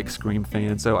that you're a big Scream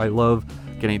fan, so I love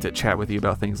getting to chat with you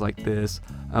about things like this.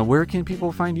 Where can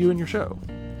people find you and your show?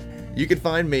 You can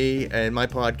find me and my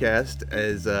podcast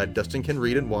as Dustin Can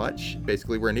Read and Watch,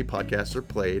 basically where any podcasts are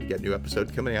played. Got new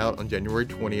episodes coming out on January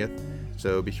 20th,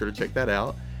 so be sure to check that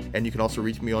out. And you can also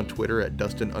reach me on Twitter at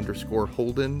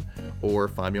Dustin_Holden, or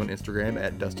find me on Instagram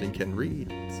at Dustin Can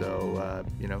Read. So,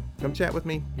 come chat with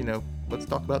me. Let's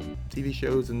talk about TV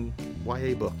shows and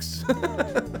YA books.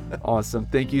 Awesome.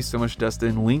 Thank you so much,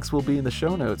 Dustin. Links will be in the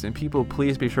show notes. And people,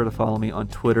 please be sure to follow me on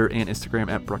Twitter and Instagram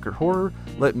at Brucker Horror.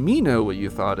 Let me know what you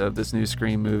thought of this new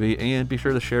Scream movie, and be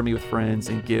sure to share me with friends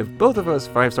and give both of us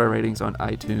 5-star ratings on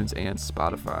iTunes and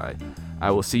Spotify.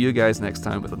 I will see you guys next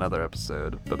time with another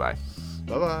episode. Bye-bye.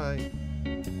 Bye-bye.